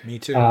guys. Me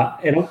too.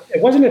 And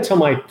it wasn't until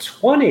my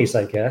 20s,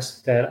 I guess,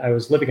 that I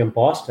was living in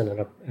Boston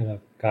and a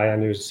guy I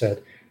knew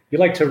said, "You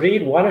like to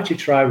read? Why don't you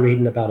try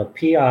reading about a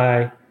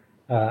PI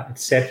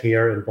set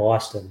here in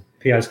Boston?"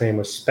 PI's name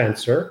was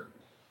Spencer.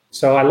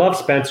 So I loved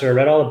Spencer,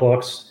 read all the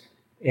books,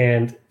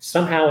 and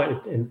somehow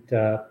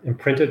it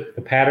imprinted,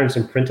 the patterns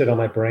imprinted on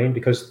my brain,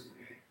 because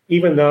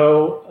even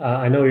though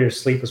I Know Where You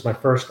Sleep was my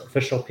first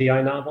official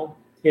PI novel,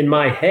 in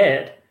my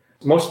head,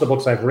 most of the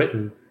books I've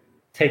written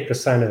take the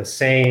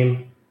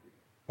same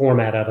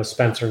format of a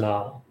Spencer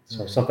novel.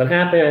 So something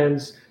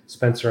happens,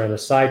 Spencer and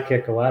his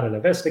sidekick go out and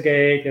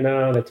investigate,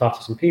 they talk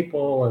to some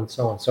people and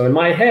so on. So in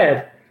my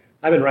head,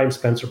 I've been writing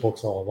Spencer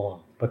books all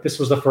along, but this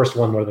was the first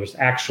one where there's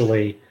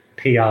actually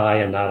PI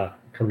and not a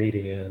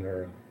comedian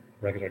or a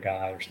regular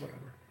guy or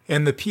whatever.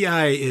 And the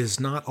PI is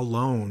not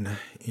alone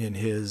in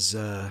his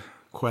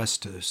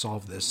quest to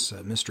solve this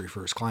mystery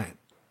for his client.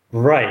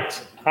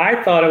 Right.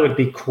 I thought it would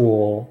be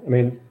cool. I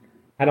mean,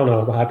 I don't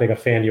know how big a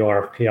fan you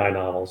are of PI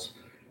novels,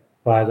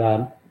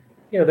 but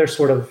they're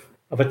sort of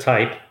a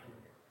type.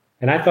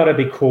 And I thought it'd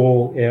be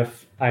cool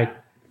if I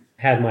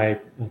had my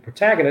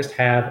protagonist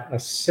have a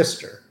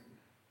sister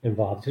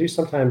involved.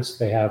 Sometimes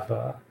they have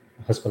a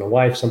husband and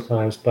wife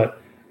sometimes,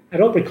 but I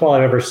don't recall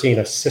I've ever seen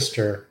a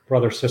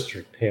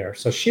brother-sister pair.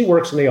 So she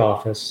works in the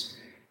office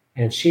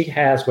and she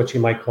has what you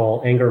might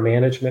call anger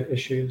management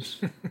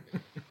issues.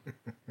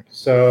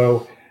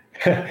 So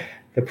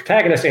the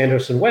protagonist,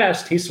 Anderson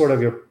West, he's sort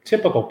of your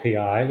typical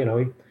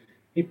PI.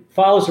 He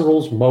follows the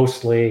rules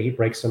mostly. He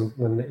breaks them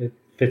when it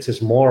fits his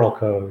moral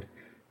code.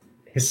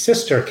 His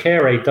sister,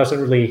 Carrie,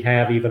 doesn't really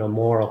have even a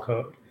moral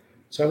code.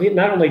 So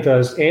not only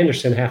does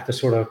Anderson have to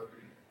sort of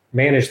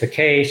manage the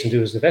case and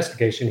do his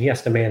investigation, he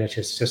has to manage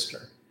his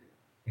sister.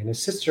 And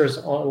his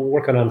sister's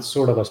working on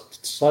sort of a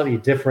slightly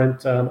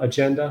different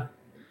agenda.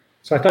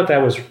 So I thought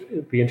that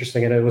would be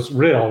interesting, and it was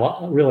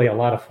really a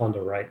lot of fun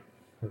to write,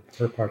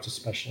 her parts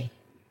especially.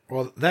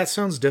 Well, that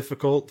sounds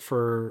difficult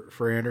for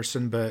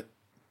Anderson, but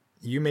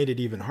you made it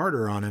even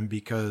harder on him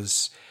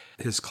because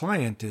his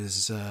client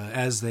is,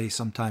 as they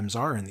sometimes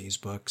are in these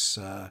books,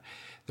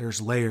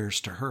 there's layers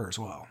to her as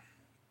well.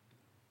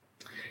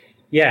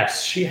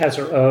 Yes, she has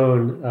her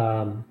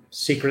own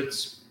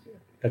secrets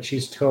that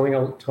she's towing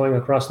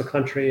across the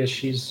country as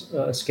she's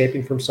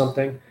escaping from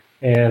something.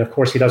 And of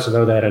course, he doesn't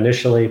know that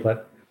initially,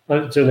 but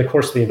during the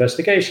course of the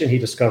investigation, he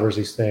discovers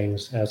these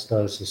things, as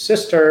does his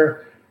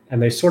sister,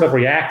 and they sort of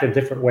react in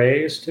different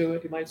ways to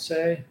it, you might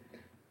say.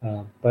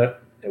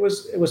 But it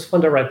was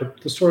fun to write.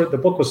 The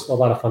book was a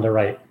lot of fun to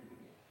write,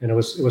 and it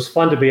was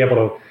fun to be able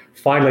to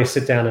finally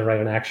sit down and write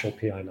an actual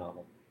PI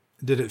novel.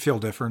 Did it feel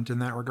different in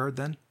that regard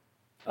then?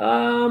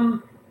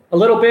 A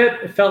little bit.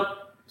 It felt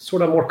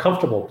sort of more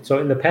comfortable. So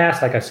in the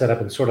past, like I said, I've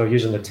been sort of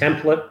using the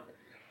template,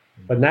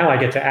 but now I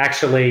get to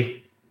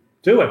actually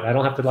do it. I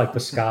don't have to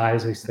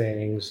disguise these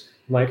things.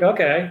 I'm like,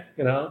 okay,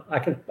 I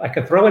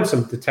can throw in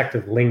some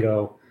detective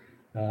lingo,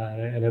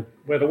 and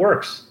it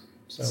works.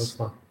 So it's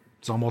fun.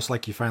 It's almost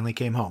like you finally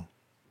came home.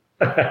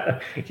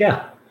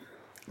 Yeah.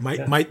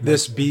 Might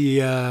this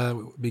be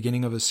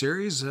beginning of a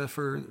series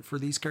for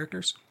these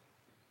characters?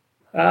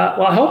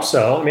 Well, I hope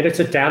so. I mean, it's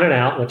a down and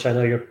out, which I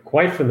know you're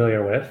quite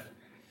familiar with.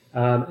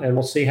 and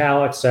we'll see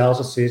how it sells.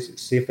 We'll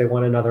see if they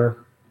want another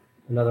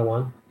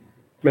one.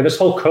 I mean, this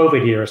whole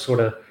COVID year sort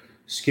of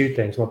skewed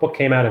things. My book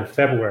came out in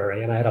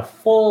February, and I had a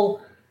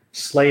full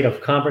slate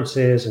of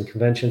conferences and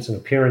conventions and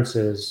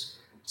appearances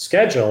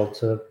scheduled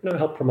to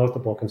help promote the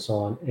book and so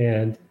on.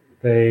 And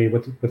they,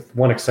 with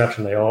one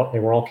exception, they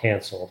were all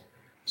canceled.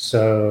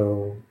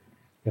 So,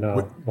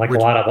 like a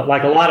lot of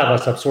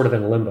us, I'm sort of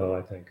in limbo,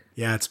 I think.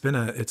 Yeah, it's been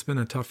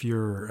a tough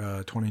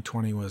year.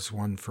 2020 was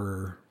one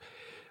for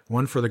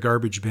the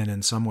garbage bin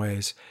in some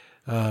ways.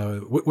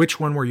 Which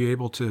one were you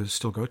able to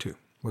still go to?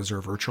 Was there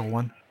a virtual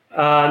one?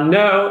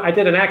 No, I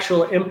did an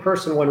actual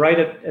in-person one right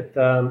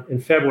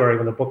in February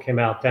when the book came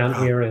out down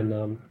here,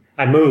 and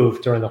I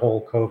moved during the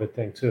whole COVID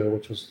thing too,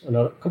 which was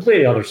another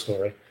completely other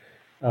story.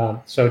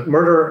 So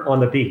Murder on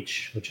the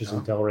Beach, which is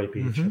in Delray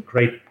Beach, a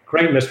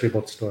great mystery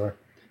bookstore.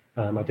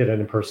 I did an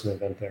in-person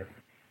event there.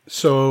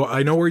 So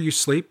I Know Where You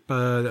Sleep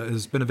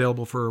has been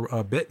available for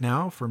a bit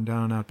now from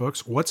Down and Out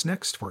Books. What's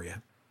next for you?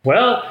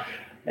 Well,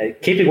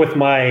 keeping with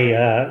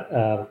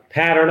my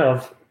pattern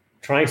of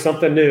trying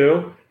something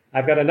new,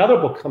 I've got another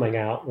book coming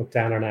out with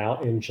Down and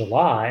Out in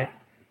July.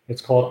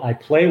 It's called I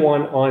Play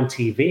One on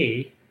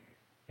TV,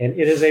 and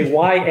it is a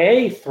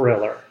YA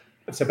thriller.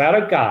 It's about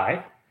a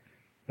guy,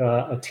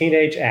 a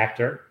teenage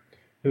actor,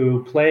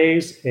 who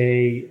plays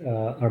a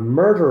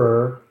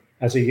murderer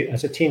as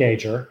a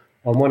teenager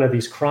on one of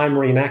these crime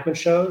reenactment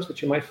shows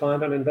that you might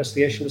find on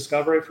Investigation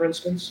Discovery, for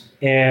instance.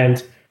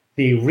 And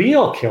the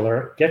real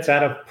killer gets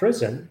out of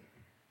prison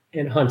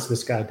and hunts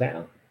this guy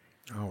down.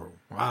 Oh,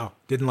 wow.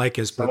 Didn't like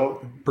his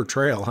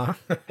portrayal, huh?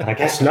 I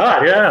guess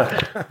not,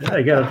 yeah.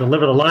 You got to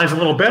deliver the lines a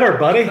little better,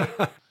 buddy.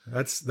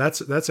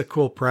 That's a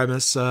cool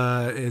premise.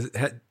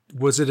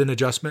 Was it an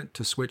adjustment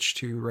to switch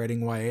to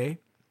writing YA?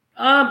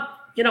 A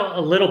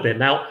little bit.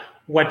 Now,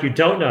 what you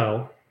don't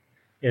know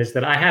is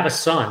that I have a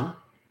son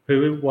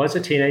who was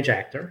a teenage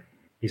actor.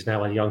 He's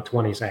now a young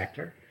 20s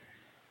actor.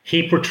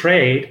 He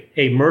portrayed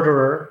a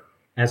murderer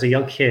as a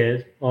young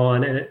kid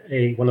on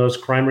one of those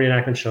crime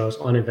reenactment shows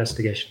on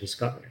Investigation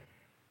Discovery.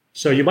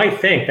 So you might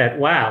think that,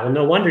 wow,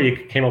 no wonder you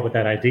came up with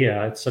that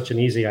idea. It's such an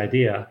easy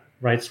idea,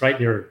 right? It's right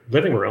in your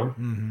living room.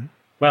 Mm-hmm.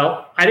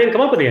 Well, I didn't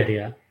come up with the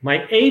idea.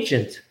 My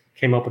agent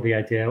came up with the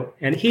idea,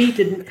 and he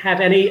didn't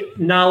have any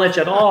knowledge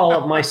at all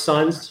of my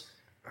son's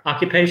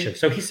occupation.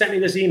 So he sent me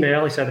this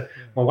email. He said,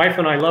 my wife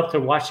and I love to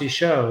watch these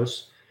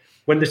shows.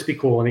 Wouldn't this be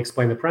cool? And he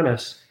explained the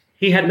premise.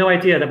 He had no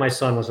idea that my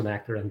son was an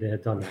actor and they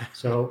had done that.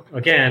 So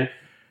again,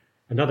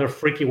 another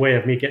freaky way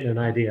of me getting an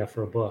idea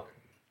for a book.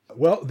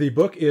 Well, the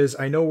book is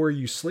I Know Where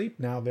You Sleep,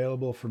 now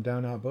available from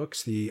Down Out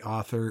Books. The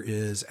author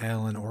is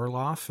Alan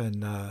Orloff.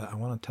 And I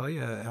want to tell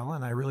you,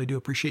 Alan, I really do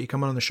appreciate you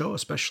coming on the show,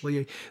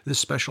 especially this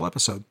special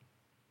episode.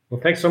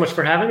 Well, thanks so much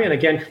for having me. And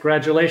again,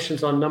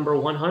 congratulations on number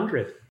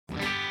 100.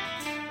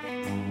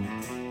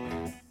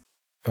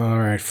 All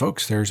right,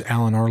 folks, there's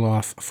Alan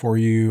Orloff for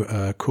you,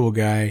 a cool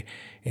guy.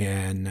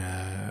 And,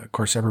 of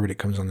course, everybody that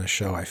comes on this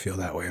show, I feel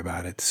that way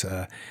about it.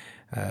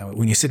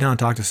 When you sit down and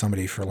talk to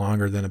somebody for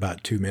longer than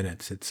about 2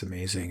 minutes, it's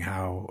amazing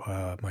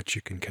how much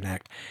you can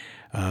connect.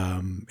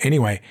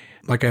 Anyway,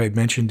 like I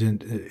mentioned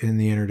in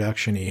the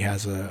introduction, he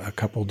has a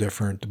couple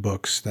different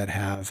books that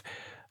have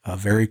a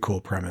very cool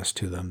premise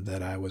to them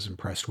that I was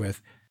impressed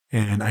with.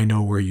 And I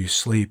Know Where You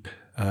Sleep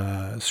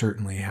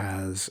certainly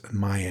has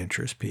my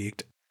interest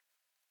peaked.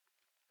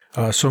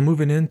 So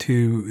moving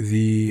into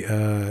the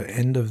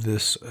end of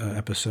this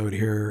episode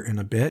here in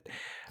a bit,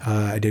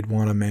 I did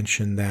want to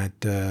mention that,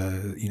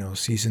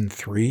 season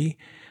 3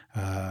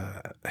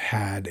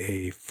 had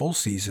a full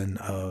season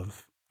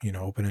of,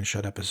 open and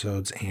shut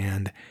episodes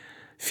and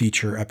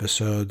feature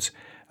episodes,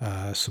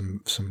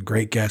 some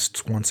great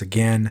guests once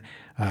again.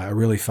 I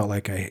really felt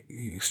like I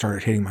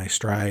started hitting my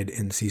stride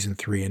in season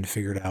 3 and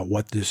figured out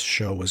what this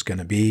show was going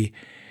to be.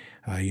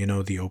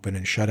 The open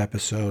and shut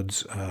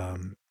episodes,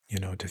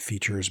 to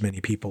feature as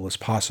many people as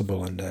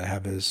possible and to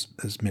have as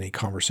many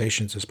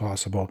conversations as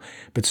possible,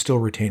 but still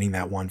retaining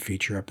that one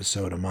feature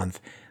episode a month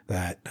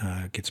that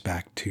gets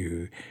back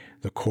to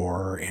the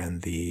core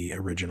and the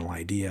original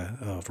idea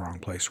of Wrong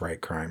Place,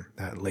 Right Crime,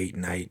 that late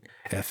night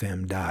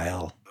FM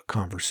dial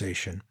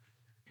conversation.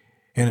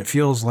 And it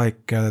feels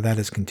like that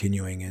is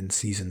continuing in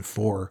season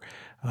 4.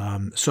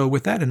 So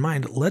with that in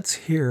mind, let's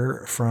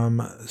hear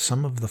from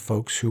some of the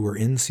folks who were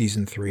in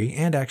season 3.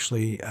 And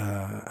actually,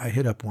 I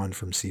hit up one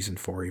from season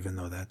 4, even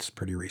though that's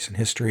pretty recent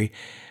history.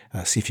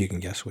 See if you can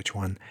guess which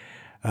one.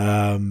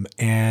 Again,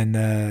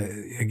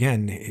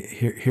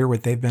 hear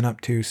what they've been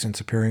up to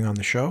since appearing on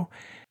the show.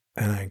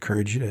 And I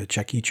encourage you to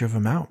check each of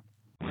them out.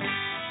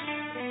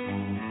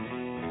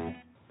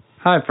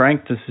 Hi,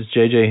 Frank. This is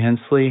J.J.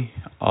 Hensley,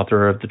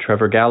 author of the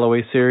Trevor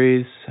Galloway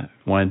series. I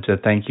wanted to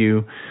thank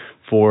you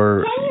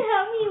for... Can you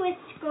help me with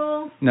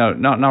school? No,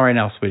 not right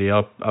now, sweetie.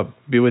 I'll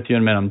be with you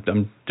in a minute.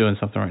 I'm doing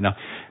something right now.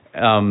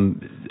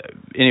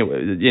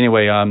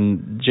 Anyway,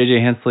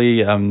 J.J.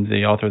 Hensley, I'm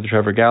the author of the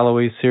Trevor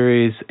Galloway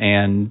series,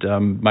 and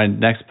my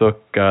next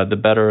book, The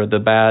Better or the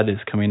Bad, is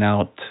coming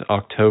out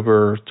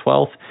October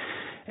 12th.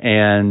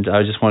 And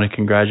I just want to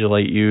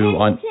congratulate you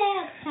on...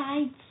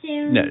 Outside soon.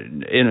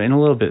 In a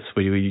little bit,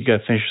 sweetie. You got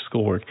to finish your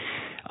schoolwork.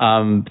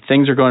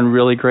 Things are going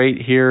really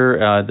great here.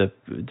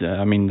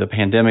 The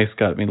pandemic's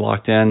got me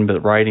locked in,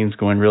 but writing's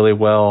going really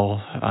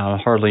well.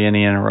 Hardly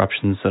any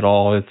interruptions at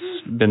all.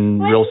 It's been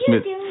real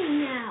smooth.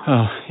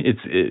 Oh,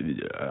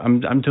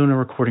 I'm doing a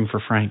recording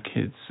for Frank.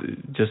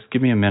 Just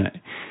give me a minute.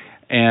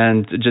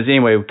 And just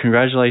anyway,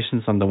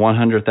 congratulations on the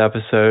 100th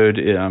episode.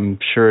 I'm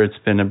sure it's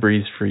been a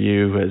breeze for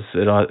you, as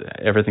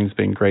everything's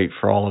been great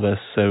for all of us.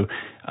 So,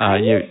 Are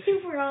you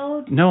super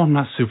old? No, I'm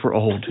not super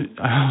old.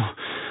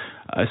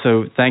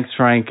 So thanks,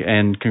 Frank,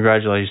 and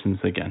congratulations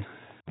again.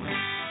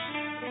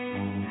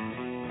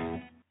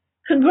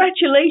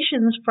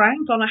 Congratulations,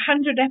 Frank, on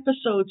 100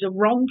 episodes of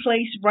Wrong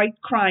Place, Right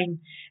Crime.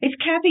 It's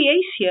Kathy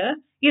Ace here,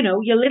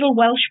 your little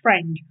Welsh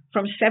friend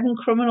from 7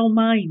 Criminal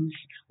Minds.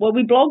 Well,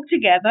 we blog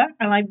together,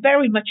 and I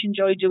very much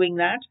enjoy doing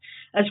that,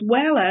 as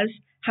well as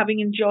having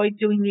enjoyed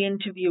doing the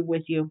interview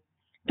with you.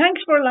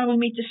 Thanks for allowing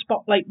me to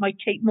spotlight my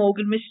Kate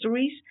Morgan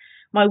mysteries,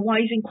 my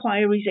Wise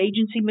Inquiries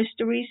Agency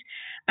mysteries,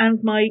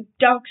 and my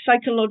dark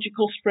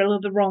psychological thriller,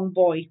 The Wrong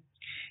Boy.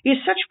 You're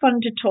such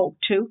fun to talk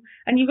to,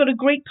 and you've got a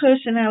great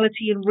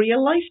personality in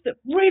real life that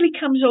really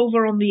comes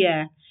over on the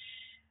air.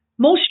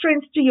 More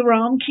strength to your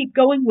arm, keep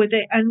going with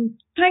it, and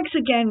thanks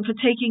again for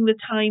taking the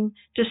time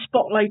to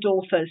spotlight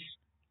authors.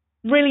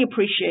 Really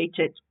appreciate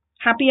it.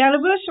 Happy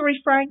anniversary,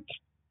 Frank.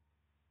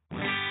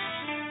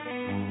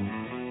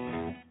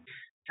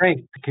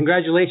 Frank,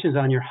 congratulations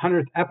on your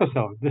 100th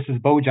episode. This is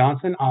Bo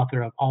Johnson,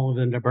 author of All of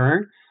Them to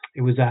Burn.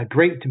 It was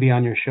great to be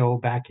on your show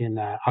back in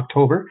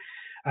October.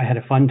 I had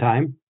a fun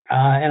time.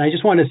 And I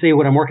just wanted to say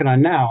what I'm working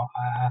on now.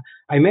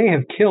 I may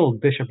have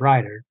killed Bishop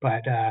Ryder,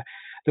 but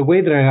the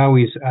way that I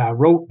always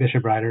wrote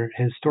Bishop Ryder,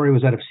 his story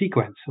was out of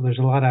sequence. So there's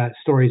a lot of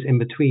stories in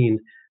between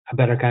A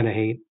Better Kind of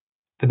Hate,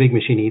 The Big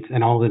Machine Eats,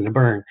 and All of Them to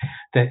Burn,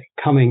 that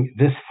coming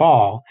this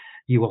fall,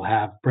 you will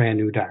have brand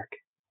new dark,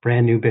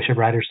 brand new Bishop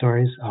Ryder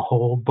stories, a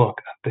whole book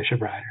of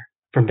Bishop Ryder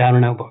from Down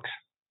and Out Books.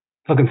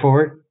 Looking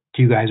forward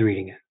to you guys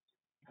reading it.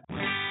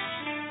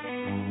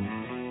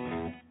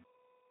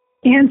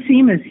 Ann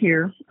Seamus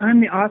here.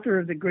 I'm the author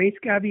of the Grace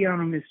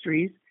Gaviano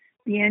Mysteries,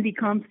 the Andy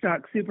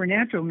Comstock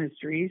Supernatural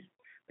Mysteries,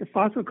 the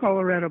Fossil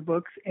Colorado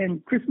books,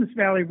 and Christmas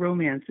Valley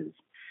Romances.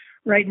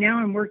 Right now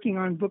I'm working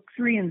on book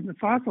 3 in the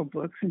Fossil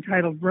books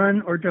entitled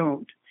Run or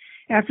Don't.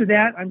 After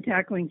that, I'm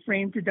tackling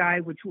Frame to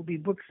Die, which will be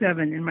book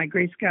 7 in my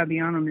Grace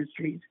Gaviano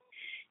Mysteries.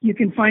 You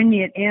can find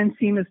me at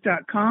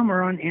annseamus.com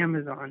or on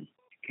Amazon.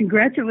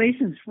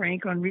 Congratulations,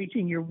 Frank, on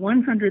reaching your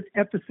 100th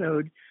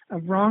episode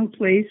of Wrong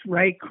Place,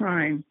 Right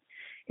Crime.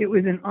 It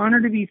was an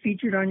honor to be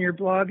featured on your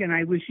blog, and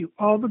I wish you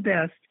all the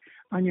best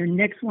on your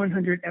next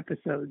 100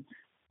 episodes.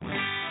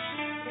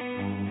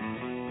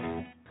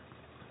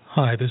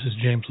 Hi, this is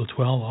James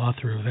Latwell,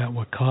 author of At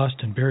What Cost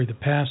and Bury the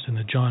Past in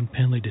the John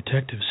Penley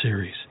Detective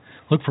Series.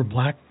 Look for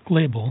Black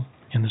Label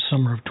in the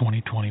summer of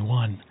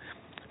 2021.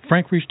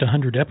 Frank reached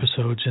 100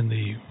 episodes in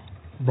the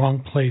Wrong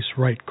Place,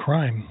 Right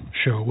Crime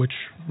show, which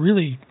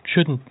really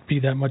shouldn't be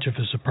that much of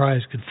a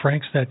surprise, because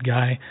Frank's that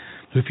guy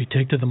who, if you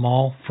take to the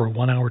mall for a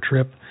 1-hour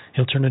trip,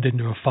 he'll turn it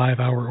into a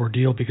 5-hour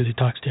ordeal because he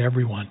talks to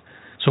everyone.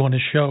 So on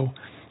his show,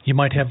 you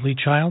might have Lee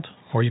Child,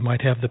 or you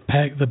might have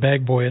the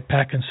bag boy at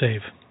Pack and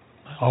Save.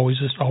 Always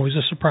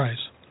a surprise.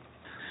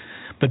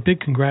 But big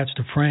congrats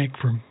to Frank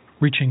for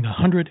reaching the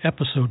 100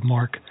 episode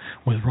mark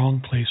with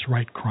Wrong Place,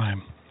 Right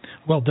Crime.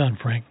 Well done,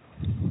 Frank.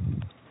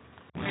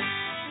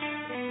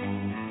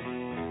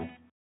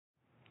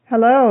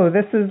 Hello,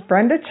 this is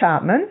Brenda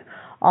Chapman,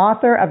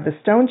 author of the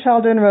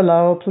Stonecheld and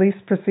Rouleau Police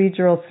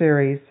Procedural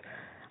Series.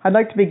 I'd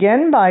like to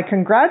begin by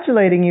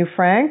congratulating you,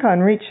 Frank, on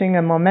reaching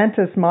a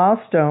momentous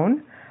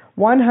milestone.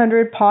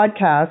 100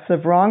 podcasts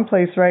of Wrong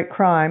Place, Right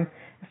Crime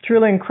is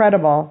truly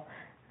incredible,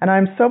 and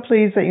I'm so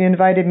pleased that you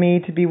invited me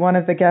to be one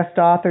of the guest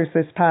authors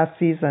this past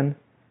season.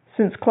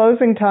 Since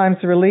Closing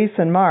Time's release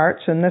in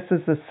March, and this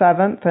is the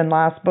 7th and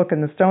last book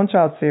in the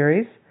Stonecheld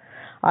series,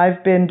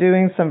 I've been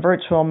doing some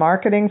virtual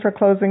marketing for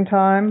Closing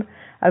Time,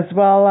 as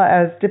well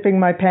as dipping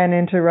my pen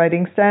into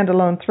writing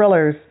standalone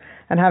thrillers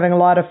and having a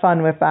lot of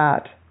fun with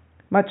that.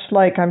 Much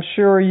like I'm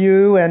sure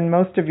you and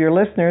most of your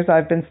listeners,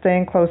 I've been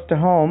staying close to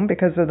home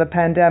because of the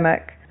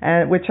pandemic,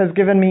 which has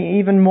given me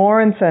even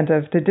more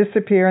incentive to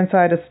disappear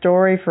inside a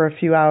story for a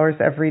few hours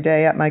every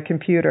day at my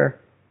computer.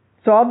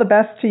 So all the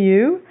best to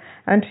you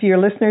and to your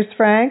listeners,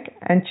 Frank,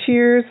 and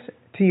cheers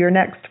to your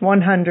next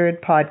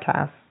 100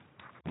 podcasts.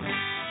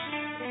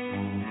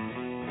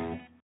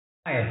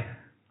 Hi,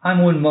 I'm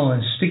Owen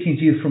Mullins, speaking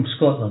to you from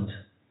Scotland.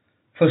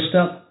 First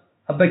up,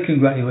 a big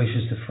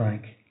congratulations to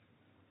Frank.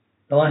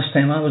 The last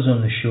time I was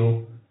on the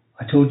show,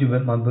 I told you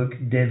about my book,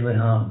 Deadly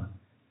Harm.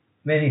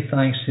 Many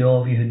thanks to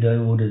all of you who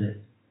downloaded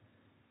it.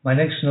 My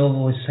next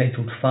novel is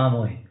titled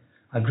Family,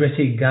 a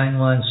gritty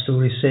gangland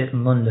story set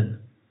in London.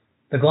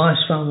 The Glass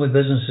family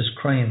business is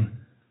crime,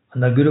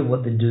 and they're good at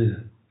what they do.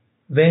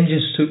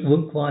 Vengeance took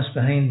Luke Glass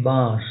behind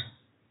bars,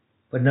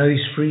 but now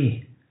he's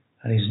free,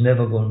 and he's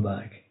never gone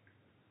back.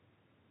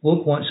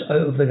 Luke wants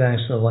out of the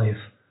gangster life.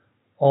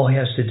 All he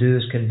has to do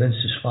is convince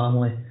his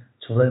family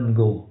to let him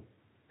go.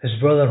 His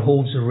brother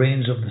holds the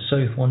reins of the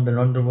South London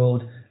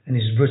underworld in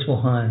his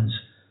brutal hands.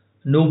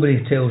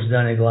 Nobody tells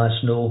Danny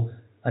Glass no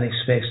and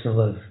expects to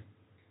live.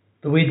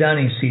 The way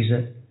Danny sees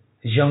it,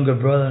 his younger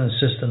brother and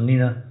sister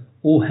Nina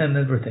owe him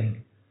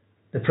everything.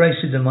 The price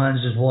he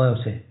demands is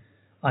loyalty,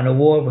 and a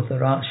war with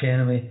their arch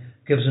enemy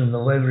gives him the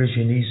leverage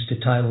he needs to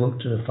tie Luke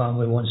to the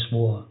family once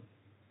more.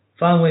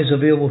 Family is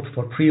available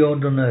for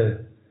pre-order now.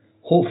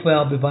 Hopefully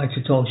I'll be back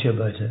to talk to you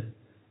about it.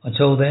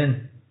 Until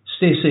then,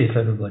 stay safe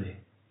everybody.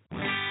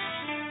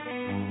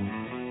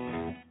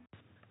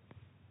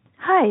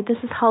 Hi, this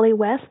is Holly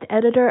West,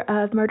 editor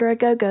of Murder at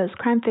Go-Go's,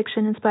 crime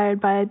fiction inspired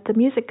by the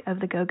music of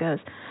the Go-Go's.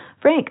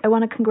 Frank, I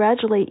want to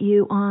congratulate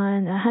you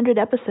on 100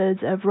 episodes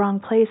of Wrong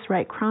Place,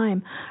 Right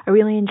Crime. I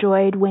really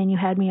enjoyed when you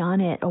had me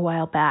on it a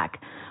while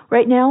back.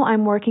 Right now,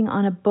 I'm working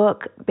on a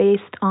book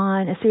based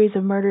on a series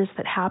of murders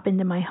that happened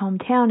in my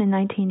hometown in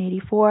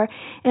 1984,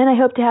 and I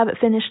hope to have it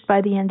finished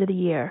by the end of the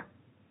year.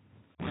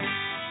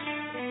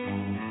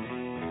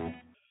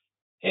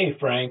 Hey,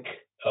 Frank.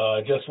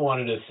 Just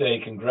wanted to say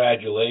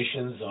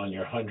congratulations on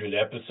your 100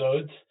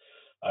 episodes.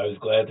 I was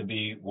glad to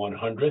be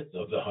 100th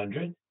of the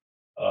 100. It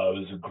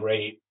was a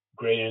great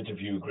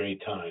interview, great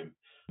time.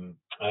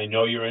 I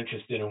know you're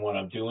interested in what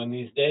I'm doing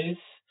these days.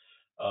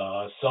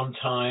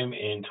 Sometime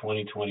in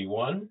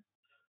 2021,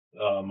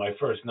 my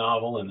first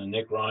novel in the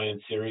Nick Ryan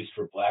series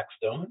for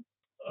Blackstone,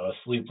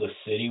 Sleepless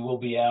City, will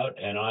be out,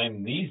 and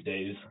I'm these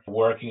days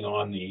working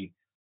on the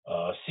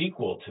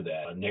sequel to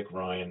that Nick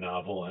Ryan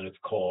novel, and it's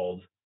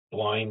called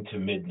Blind to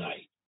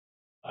Midnight.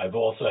 I've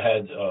also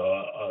had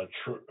a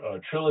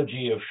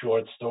trilogy of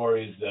short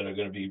stories that are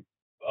going to be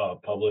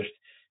published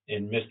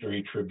in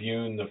Mystery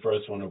Tribune, the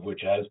first one of which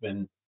has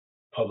been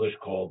published,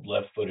 called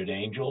Left-Footed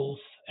Angels.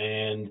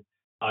 And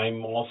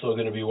I'm also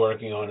going to be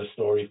working on a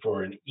story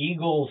for an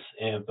Eagles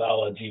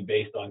anthology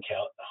based on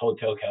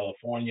Hotel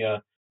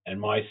California,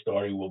 and my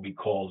story will be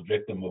called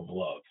Victim of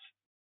Love.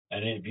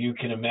 And if you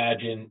can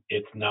imagine,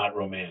 it's not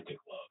romantic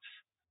love.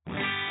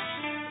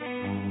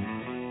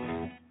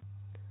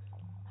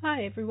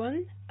 Hi,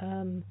 everyone.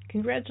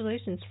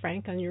 Congratulations,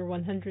 Frank, on your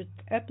 100th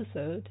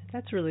episode.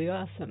 That's really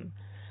awesome.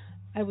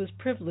 I was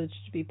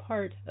privileged to be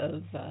part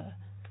of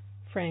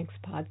Frank's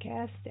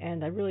podcast,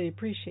 and I really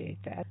appreciate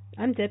that.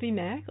 I'm Debbie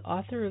Mack,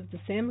 author of the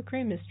Sam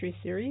McRae Mystery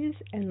Series,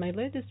 and my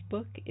latest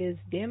book is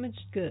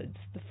Damaged Goods,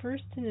 the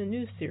first in a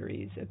new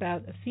series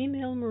about a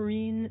female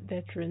Marine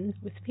veteran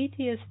with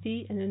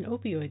PTSD and an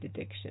opioid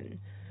addiction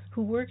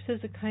who works as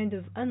a kind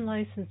of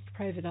unlicensed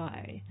private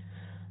eye.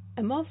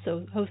 I'm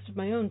also host of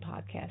my own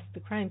podcast, The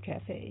Crime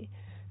Cafe.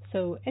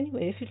 So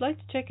anyway, if you'd like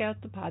to check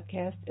out the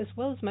podcast as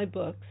well as my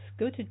books,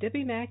 go to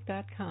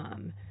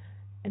debbiemack.com.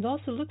 And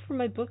also look for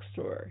my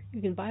bookstore.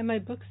 You can buy my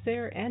books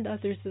there and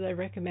others that I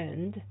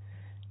recommend,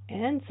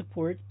 and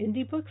support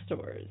indie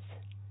bookstores.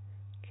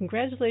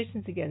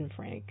 Congratulations again,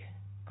 Frank.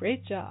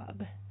 Great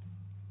job.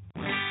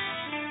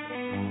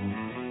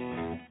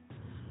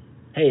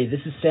 Hey,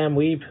 this is Sam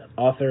Weeb,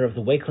 author of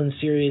the Wakeland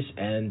series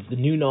and the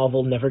new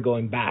novel Never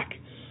Going Back.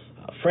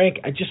 Frank,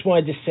 I just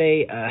wanted to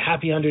say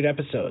happy 100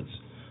 episodes.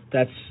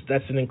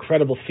 That's an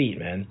incredible feat,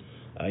 man.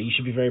 You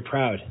should be very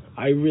proud.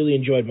 I really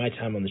enjoyed my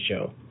time on the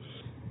show.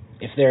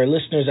 If there are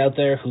listeners out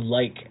there who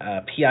like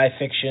PI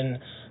fiction,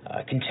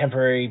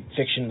 contemporary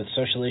fiction with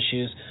social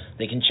issues,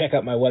 they can check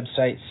out my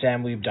website,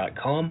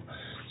 samweeb.com,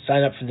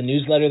 sign up for the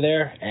newsletter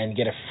there, and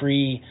get a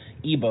free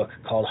ebook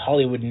called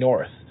Hollywood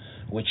North,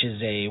 which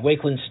is a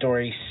Wakeland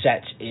story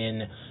set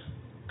in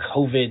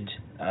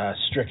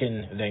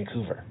COVID-stricken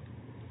Vancouver.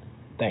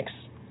 Thanks.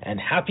 And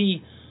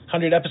happy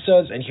 100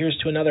 episodes, and here's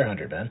to another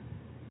 100, man.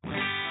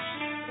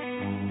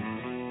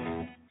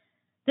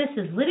 This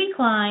is Liddy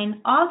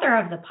Klein, author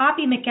of the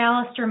Poppy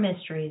McAllister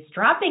Mysteries,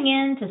 dropping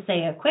in to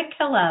say a quick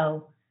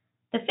hello.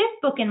 The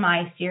fifth book in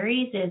my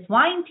series is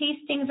Wine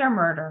Tastings or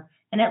Murder,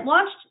 and it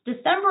launched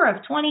December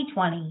of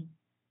 2020.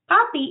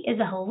 Poppy is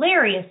a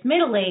hilarious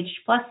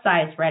middle-aged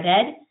plus-size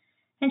redhead,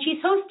 and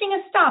she's hosting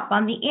a stop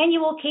on the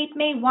annual Cape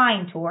May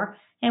wine tour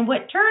in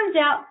what turns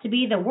out to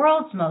be the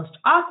world's most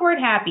awkward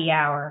happy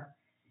hour.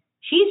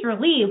 She's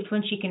relieved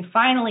when she can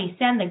finally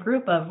send the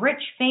group of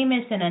rich,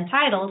 famous, and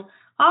entitled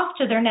off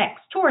to their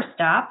next tour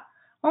stop,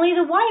 only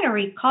the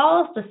winery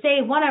calls to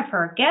say one of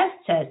her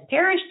guests has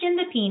perished in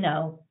the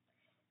Pinot.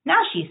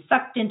 Now she's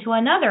sucked into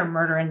another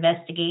murder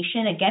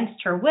investigation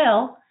against her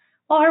will,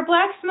 while her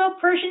black smoke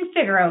Persian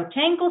Figaro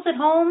tangles at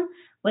home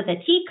with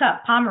a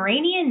teacup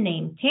Pomeranian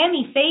named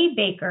Tammy Faye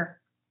Baker.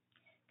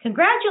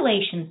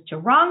 Congratulations to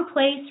Wrong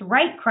Place,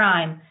 Right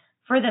Crime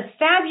for the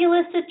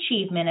fabulous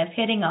achievement of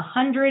hitting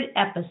 100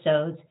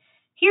 episodes.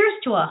 Here's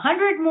to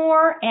 100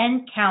 more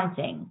and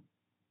counting.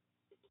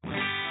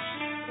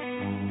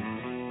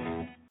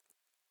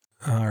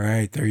 All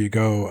right, there you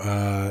go.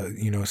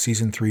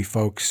 Season 3,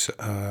 folks,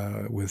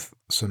 with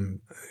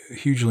some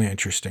hugely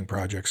interesting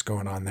projects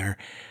going on there.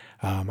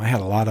 I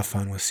had a lot of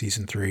fun with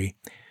season 3,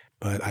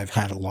 but I've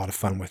had a lot of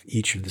fun with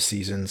each of the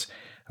seasons.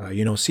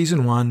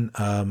 Season 1,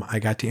 I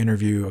got to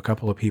interview a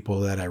couple of people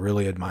that I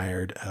really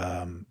admired.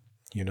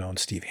 and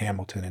Steve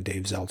Hamilton and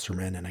Dave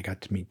Zeltzerman, and I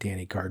got to meet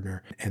Danny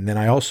Gardner. And then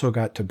I also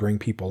got to bring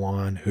people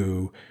on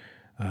who,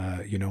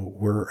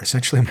 were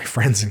essentially my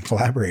friends and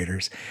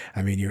collaborators.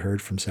 I mean, you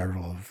heard from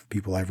several of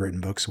people I've written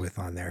books with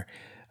on there.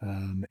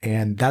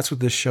 And that's what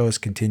this show has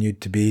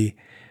continued to be,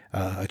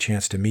 a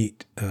chance to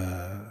meet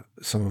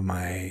some of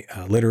my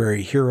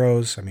literary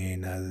heroes. I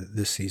mean,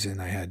 this season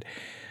I had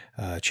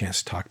a chance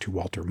to talk to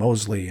Walter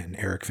Mosley and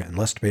Eric Van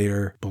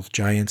Lustbader, both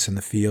giants in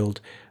the field.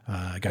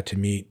 I got to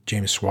meet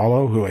James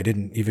Swallow, who I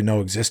didn't even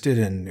know existed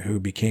and who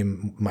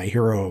became my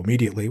hero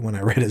immediately when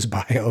I read his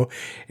bio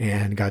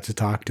and got to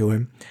talk to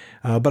him.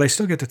 But I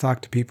still get to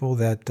talk to people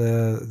that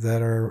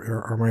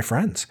are my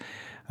friends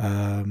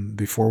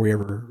before we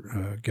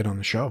ever get on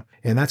the show.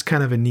 And that's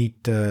kind of a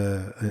neat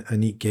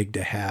gig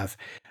to have.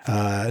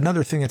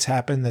 Another thing that's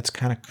happened that's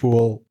kind of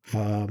cool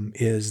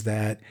is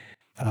that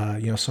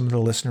some of the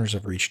listeners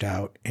have reached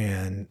out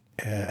and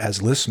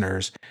as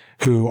listeners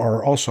who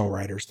are also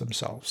writers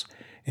themselves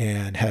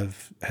and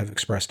have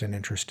expressed an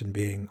interest in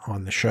being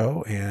on the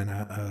show. And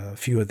a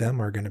few of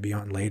them are going to be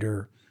on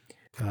later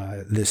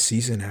this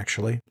season,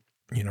 actually.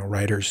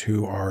 Writers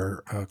who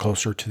are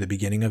closer to the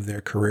beginning of their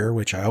career,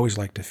 which I always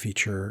like to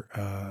feature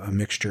a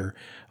mixture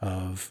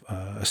of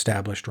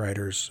established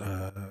writers,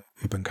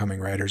 up-and-coming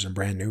writers, and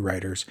brand new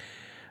writers.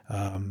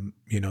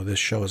 This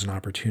show is an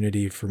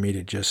opportunity for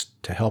me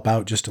to help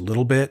out just a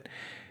little bit.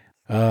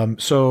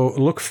 So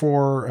look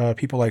for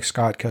people like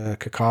Scott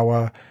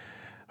Kakawa.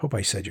 Hope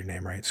I said your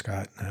name right,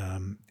 Scott.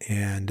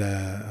 And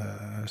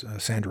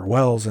Sandra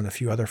Wells and a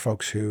few other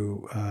folks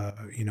who,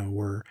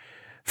 were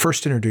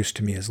first introduced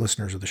to me as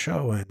listeners of the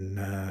show and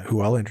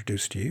who I'll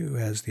introduce to you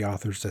as the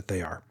authors that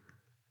they are.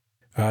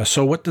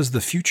 So what does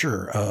the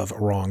future of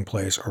Wrong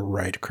Place or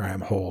Right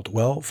Crime hold?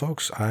 Well,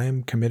 folks,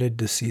 I'm committed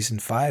to season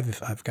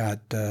 5. I've got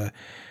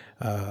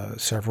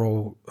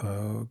several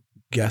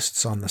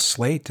guests on the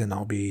slate, and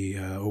I'll be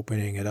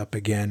opening it up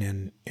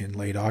again in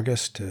late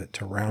August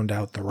to round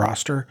out the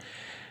roster.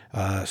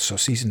 So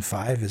season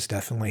 5 is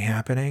definitely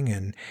happening,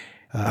 and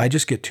I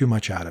just get too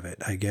much out of it.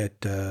 I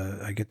get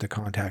the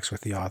contacts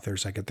with the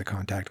authors. I get the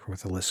contact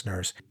with the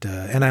listeners.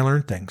 And I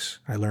learn things.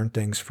 I learn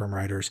things from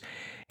writers.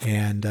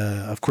 And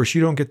of course,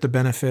 you don't get the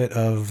benefit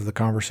of the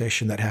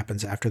conversation that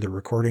happens after the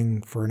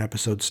recording for an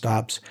episode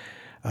stops.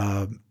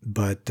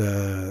 But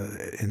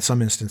in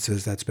some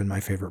instances, that's been my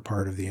favorite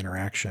part of the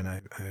interaction.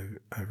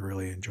 I've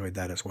really enjoyed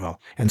that as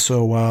well. And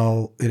so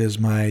while it is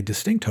my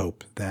distinct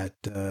hope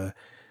that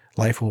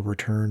life will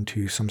return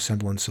to some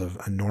semblance of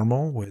a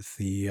normal with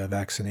the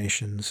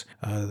vaccinations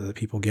that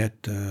people get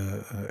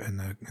and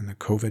the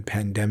COVID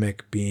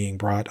pandemic being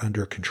brought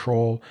under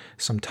control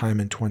sometime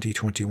in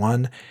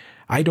 2021.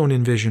 I don't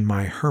envision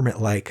my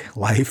hermit-like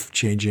life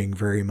changing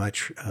very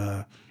much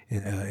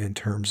in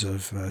terms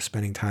of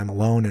spending time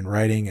alone and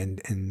writing.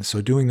 And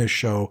so doing this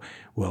show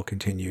will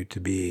continue to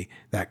be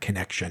that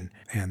connection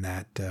and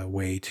that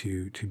way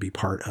to be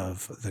part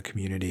of the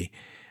community.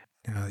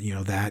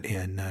 That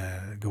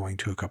and going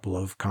to a couple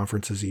of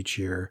conferences each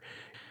year.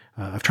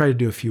 I've tried to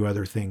do a few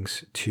other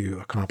things to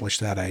accomplish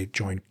that. I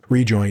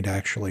rejoined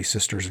actually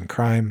Sisters in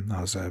Crime.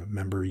 I was a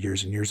member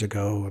years and years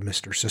ago, a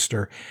Mr.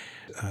 Sister.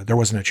 There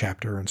wasn't a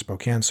chapter in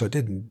Spokane, so I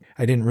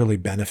didn't really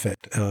benefit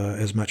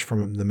as much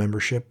from the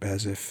membership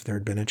as if there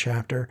had been a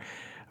chapter.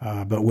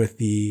 But with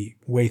the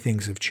way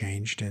things have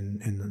changed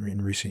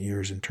in recent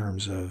years in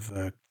terms of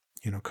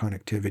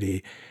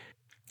connectivity,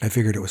 I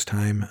figured it was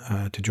time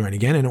to join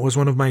again, and it was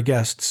one of my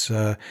guests,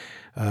 the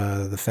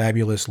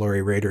fabulous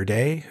Lori Rader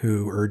Day,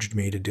 who urged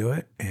me to do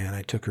it, and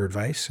I took her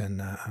advice,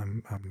 and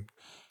I'm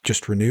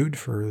just renewed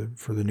for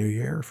the new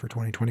year, for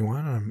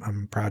 2021.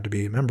 I'm proud to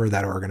be a member of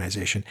that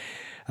organization.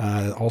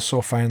 Also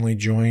finally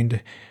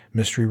joined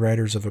Mystery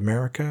Writers of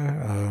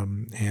America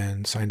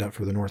and signed up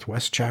for the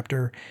Northwest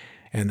chapter,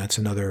 and that's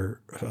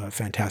another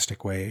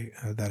fantastic way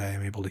that I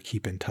am able to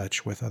keep in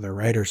touch with other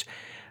writers.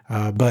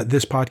 But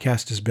this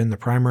podcast has been the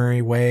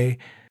primary way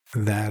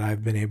that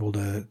I've been able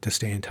to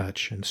stay in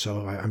touch. And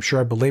so I'm sure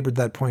I belabored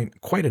that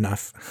point quite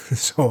enough.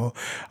 So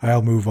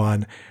I'll move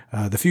on.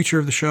 The future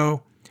of the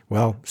show,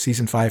 well,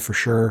 season 5 for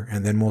sure,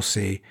 and then we'll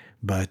see.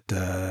 But,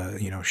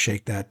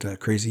 shake that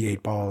crazy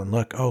 8 ball and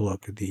look,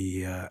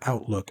 the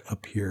outlook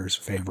appears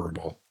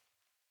favorable.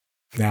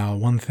 Now,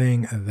 one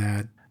thing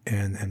that,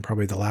 and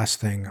probably the last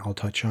thing I'll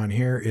touch on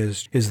here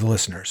is the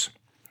listeners.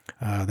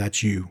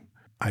 That's you.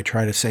 I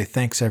try to say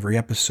thanks every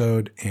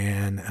episode,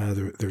 and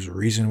there's a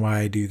reason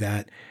why I do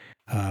that.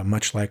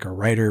 Much like a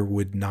writer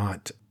would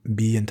not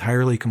be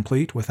entirely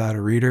complete without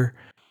a reader.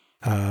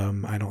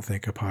 I don't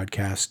think a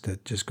podcast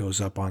that just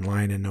goes up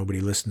online and nobody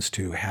listens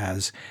to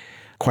has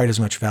quite as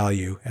much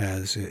value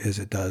as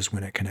it does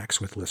when it connects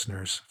with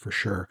listeners, for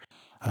sure.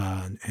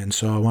 And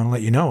so I want to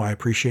let you know, I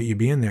appreciate you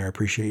being there. I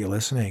appreciate you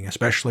listening,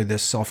 especially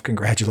this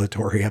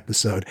self-congratulatory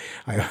episode.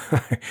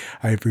 I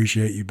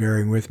appreciate you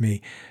bearing with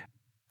me.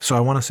 So I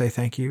want to say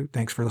thank you.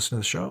 Thanks for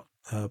listening to the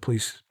show.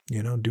 Please,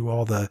 do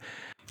all the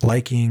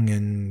liking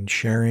and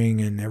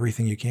sharing and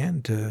everything you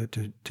can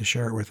to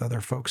share it with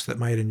other folks that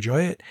might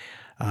enjoy it.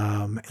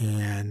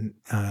 and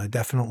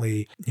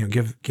definitely,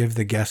 give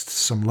the guests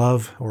some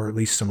love, or at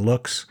least some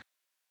looks.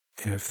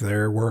 If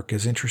their work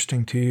is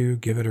interesting to you,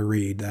 give it a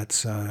read.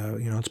 That's,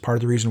 it's part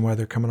of the reason why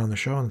they're coming on the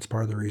show, and it's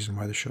part of the reason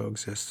why the show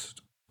exists,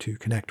 to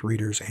connect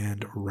readers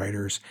and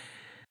writers.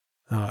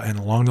 And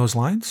along those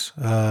lines,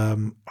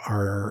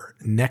 our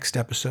next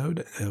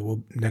episode,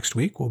 next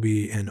week, will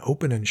be an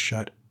open and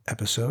shut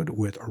episode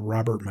with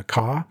Robert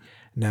McCaw.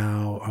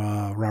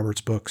 Now,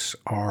 Robert's books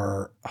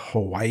are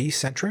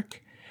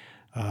Hawaii-centric.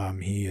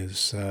 He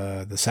is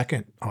the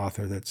second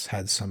author that's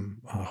had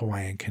some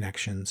Hawaiian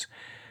connections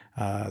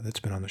that's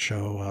been on the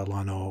show.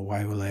 Lano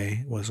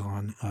Waiwale was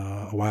on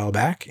a while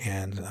back,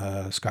 and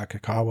Scott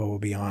Kakawa will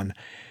be on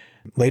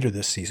later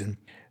this season.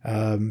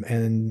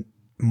 And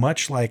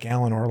much like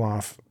Alan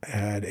Orloff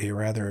had a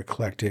rather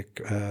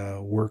eclectic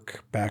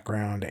work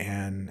background,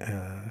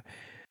 and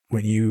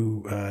when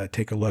you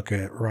take a look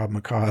at Rob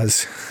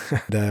McCaw's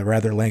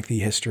rather lengthy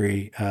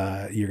history,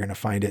 you're going to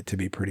find it to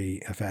be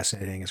pretty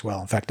fascinating as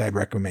well. In fact, I'd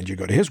recommend you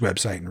go to his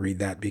website and read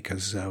that,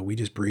 because we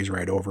just breeze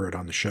right over it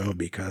on the show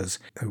because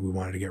we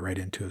wanted to get right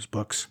into his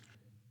books.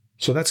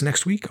 So that's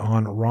next week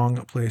on Wrong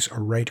Place,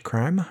 Right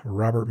Crime,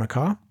 Robert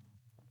McCaw.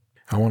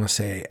 I want to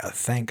say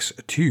thanks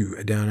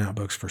to Down Out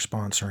Books for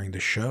sponsoring the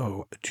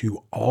show,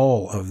 to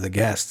all of the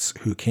guests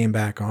who came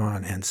back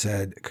on and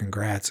said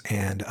congrats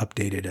and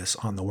updated us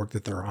on the work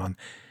that they're on.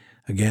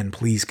 Again,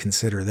 please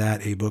consider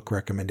that a book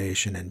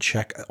recommendation and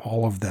check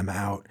all of them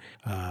out.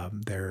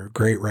 They're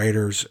great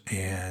writers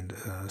and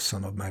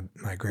some of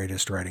my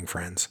greatest writing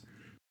friends.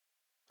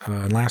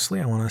 And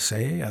lastly, I want to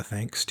say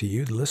thanks to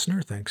you, the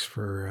listener. Thanks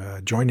for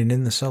joining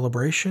in the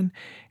celebration.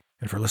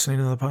 And for listening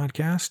to the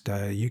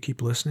podcast. You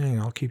keep listening,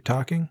 I'll keep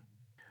talking,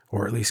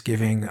 or at least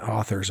giving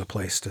authors a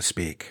place to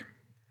speak.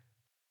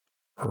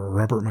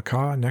 Robert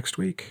McCaw next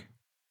week.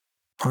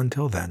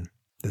 Until then,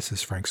 this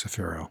is Frank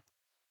Zafiro,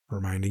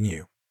 reminding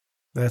you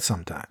that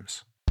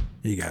sometimes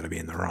you got to be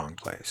in the wrong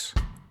place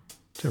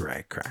to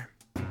write crime.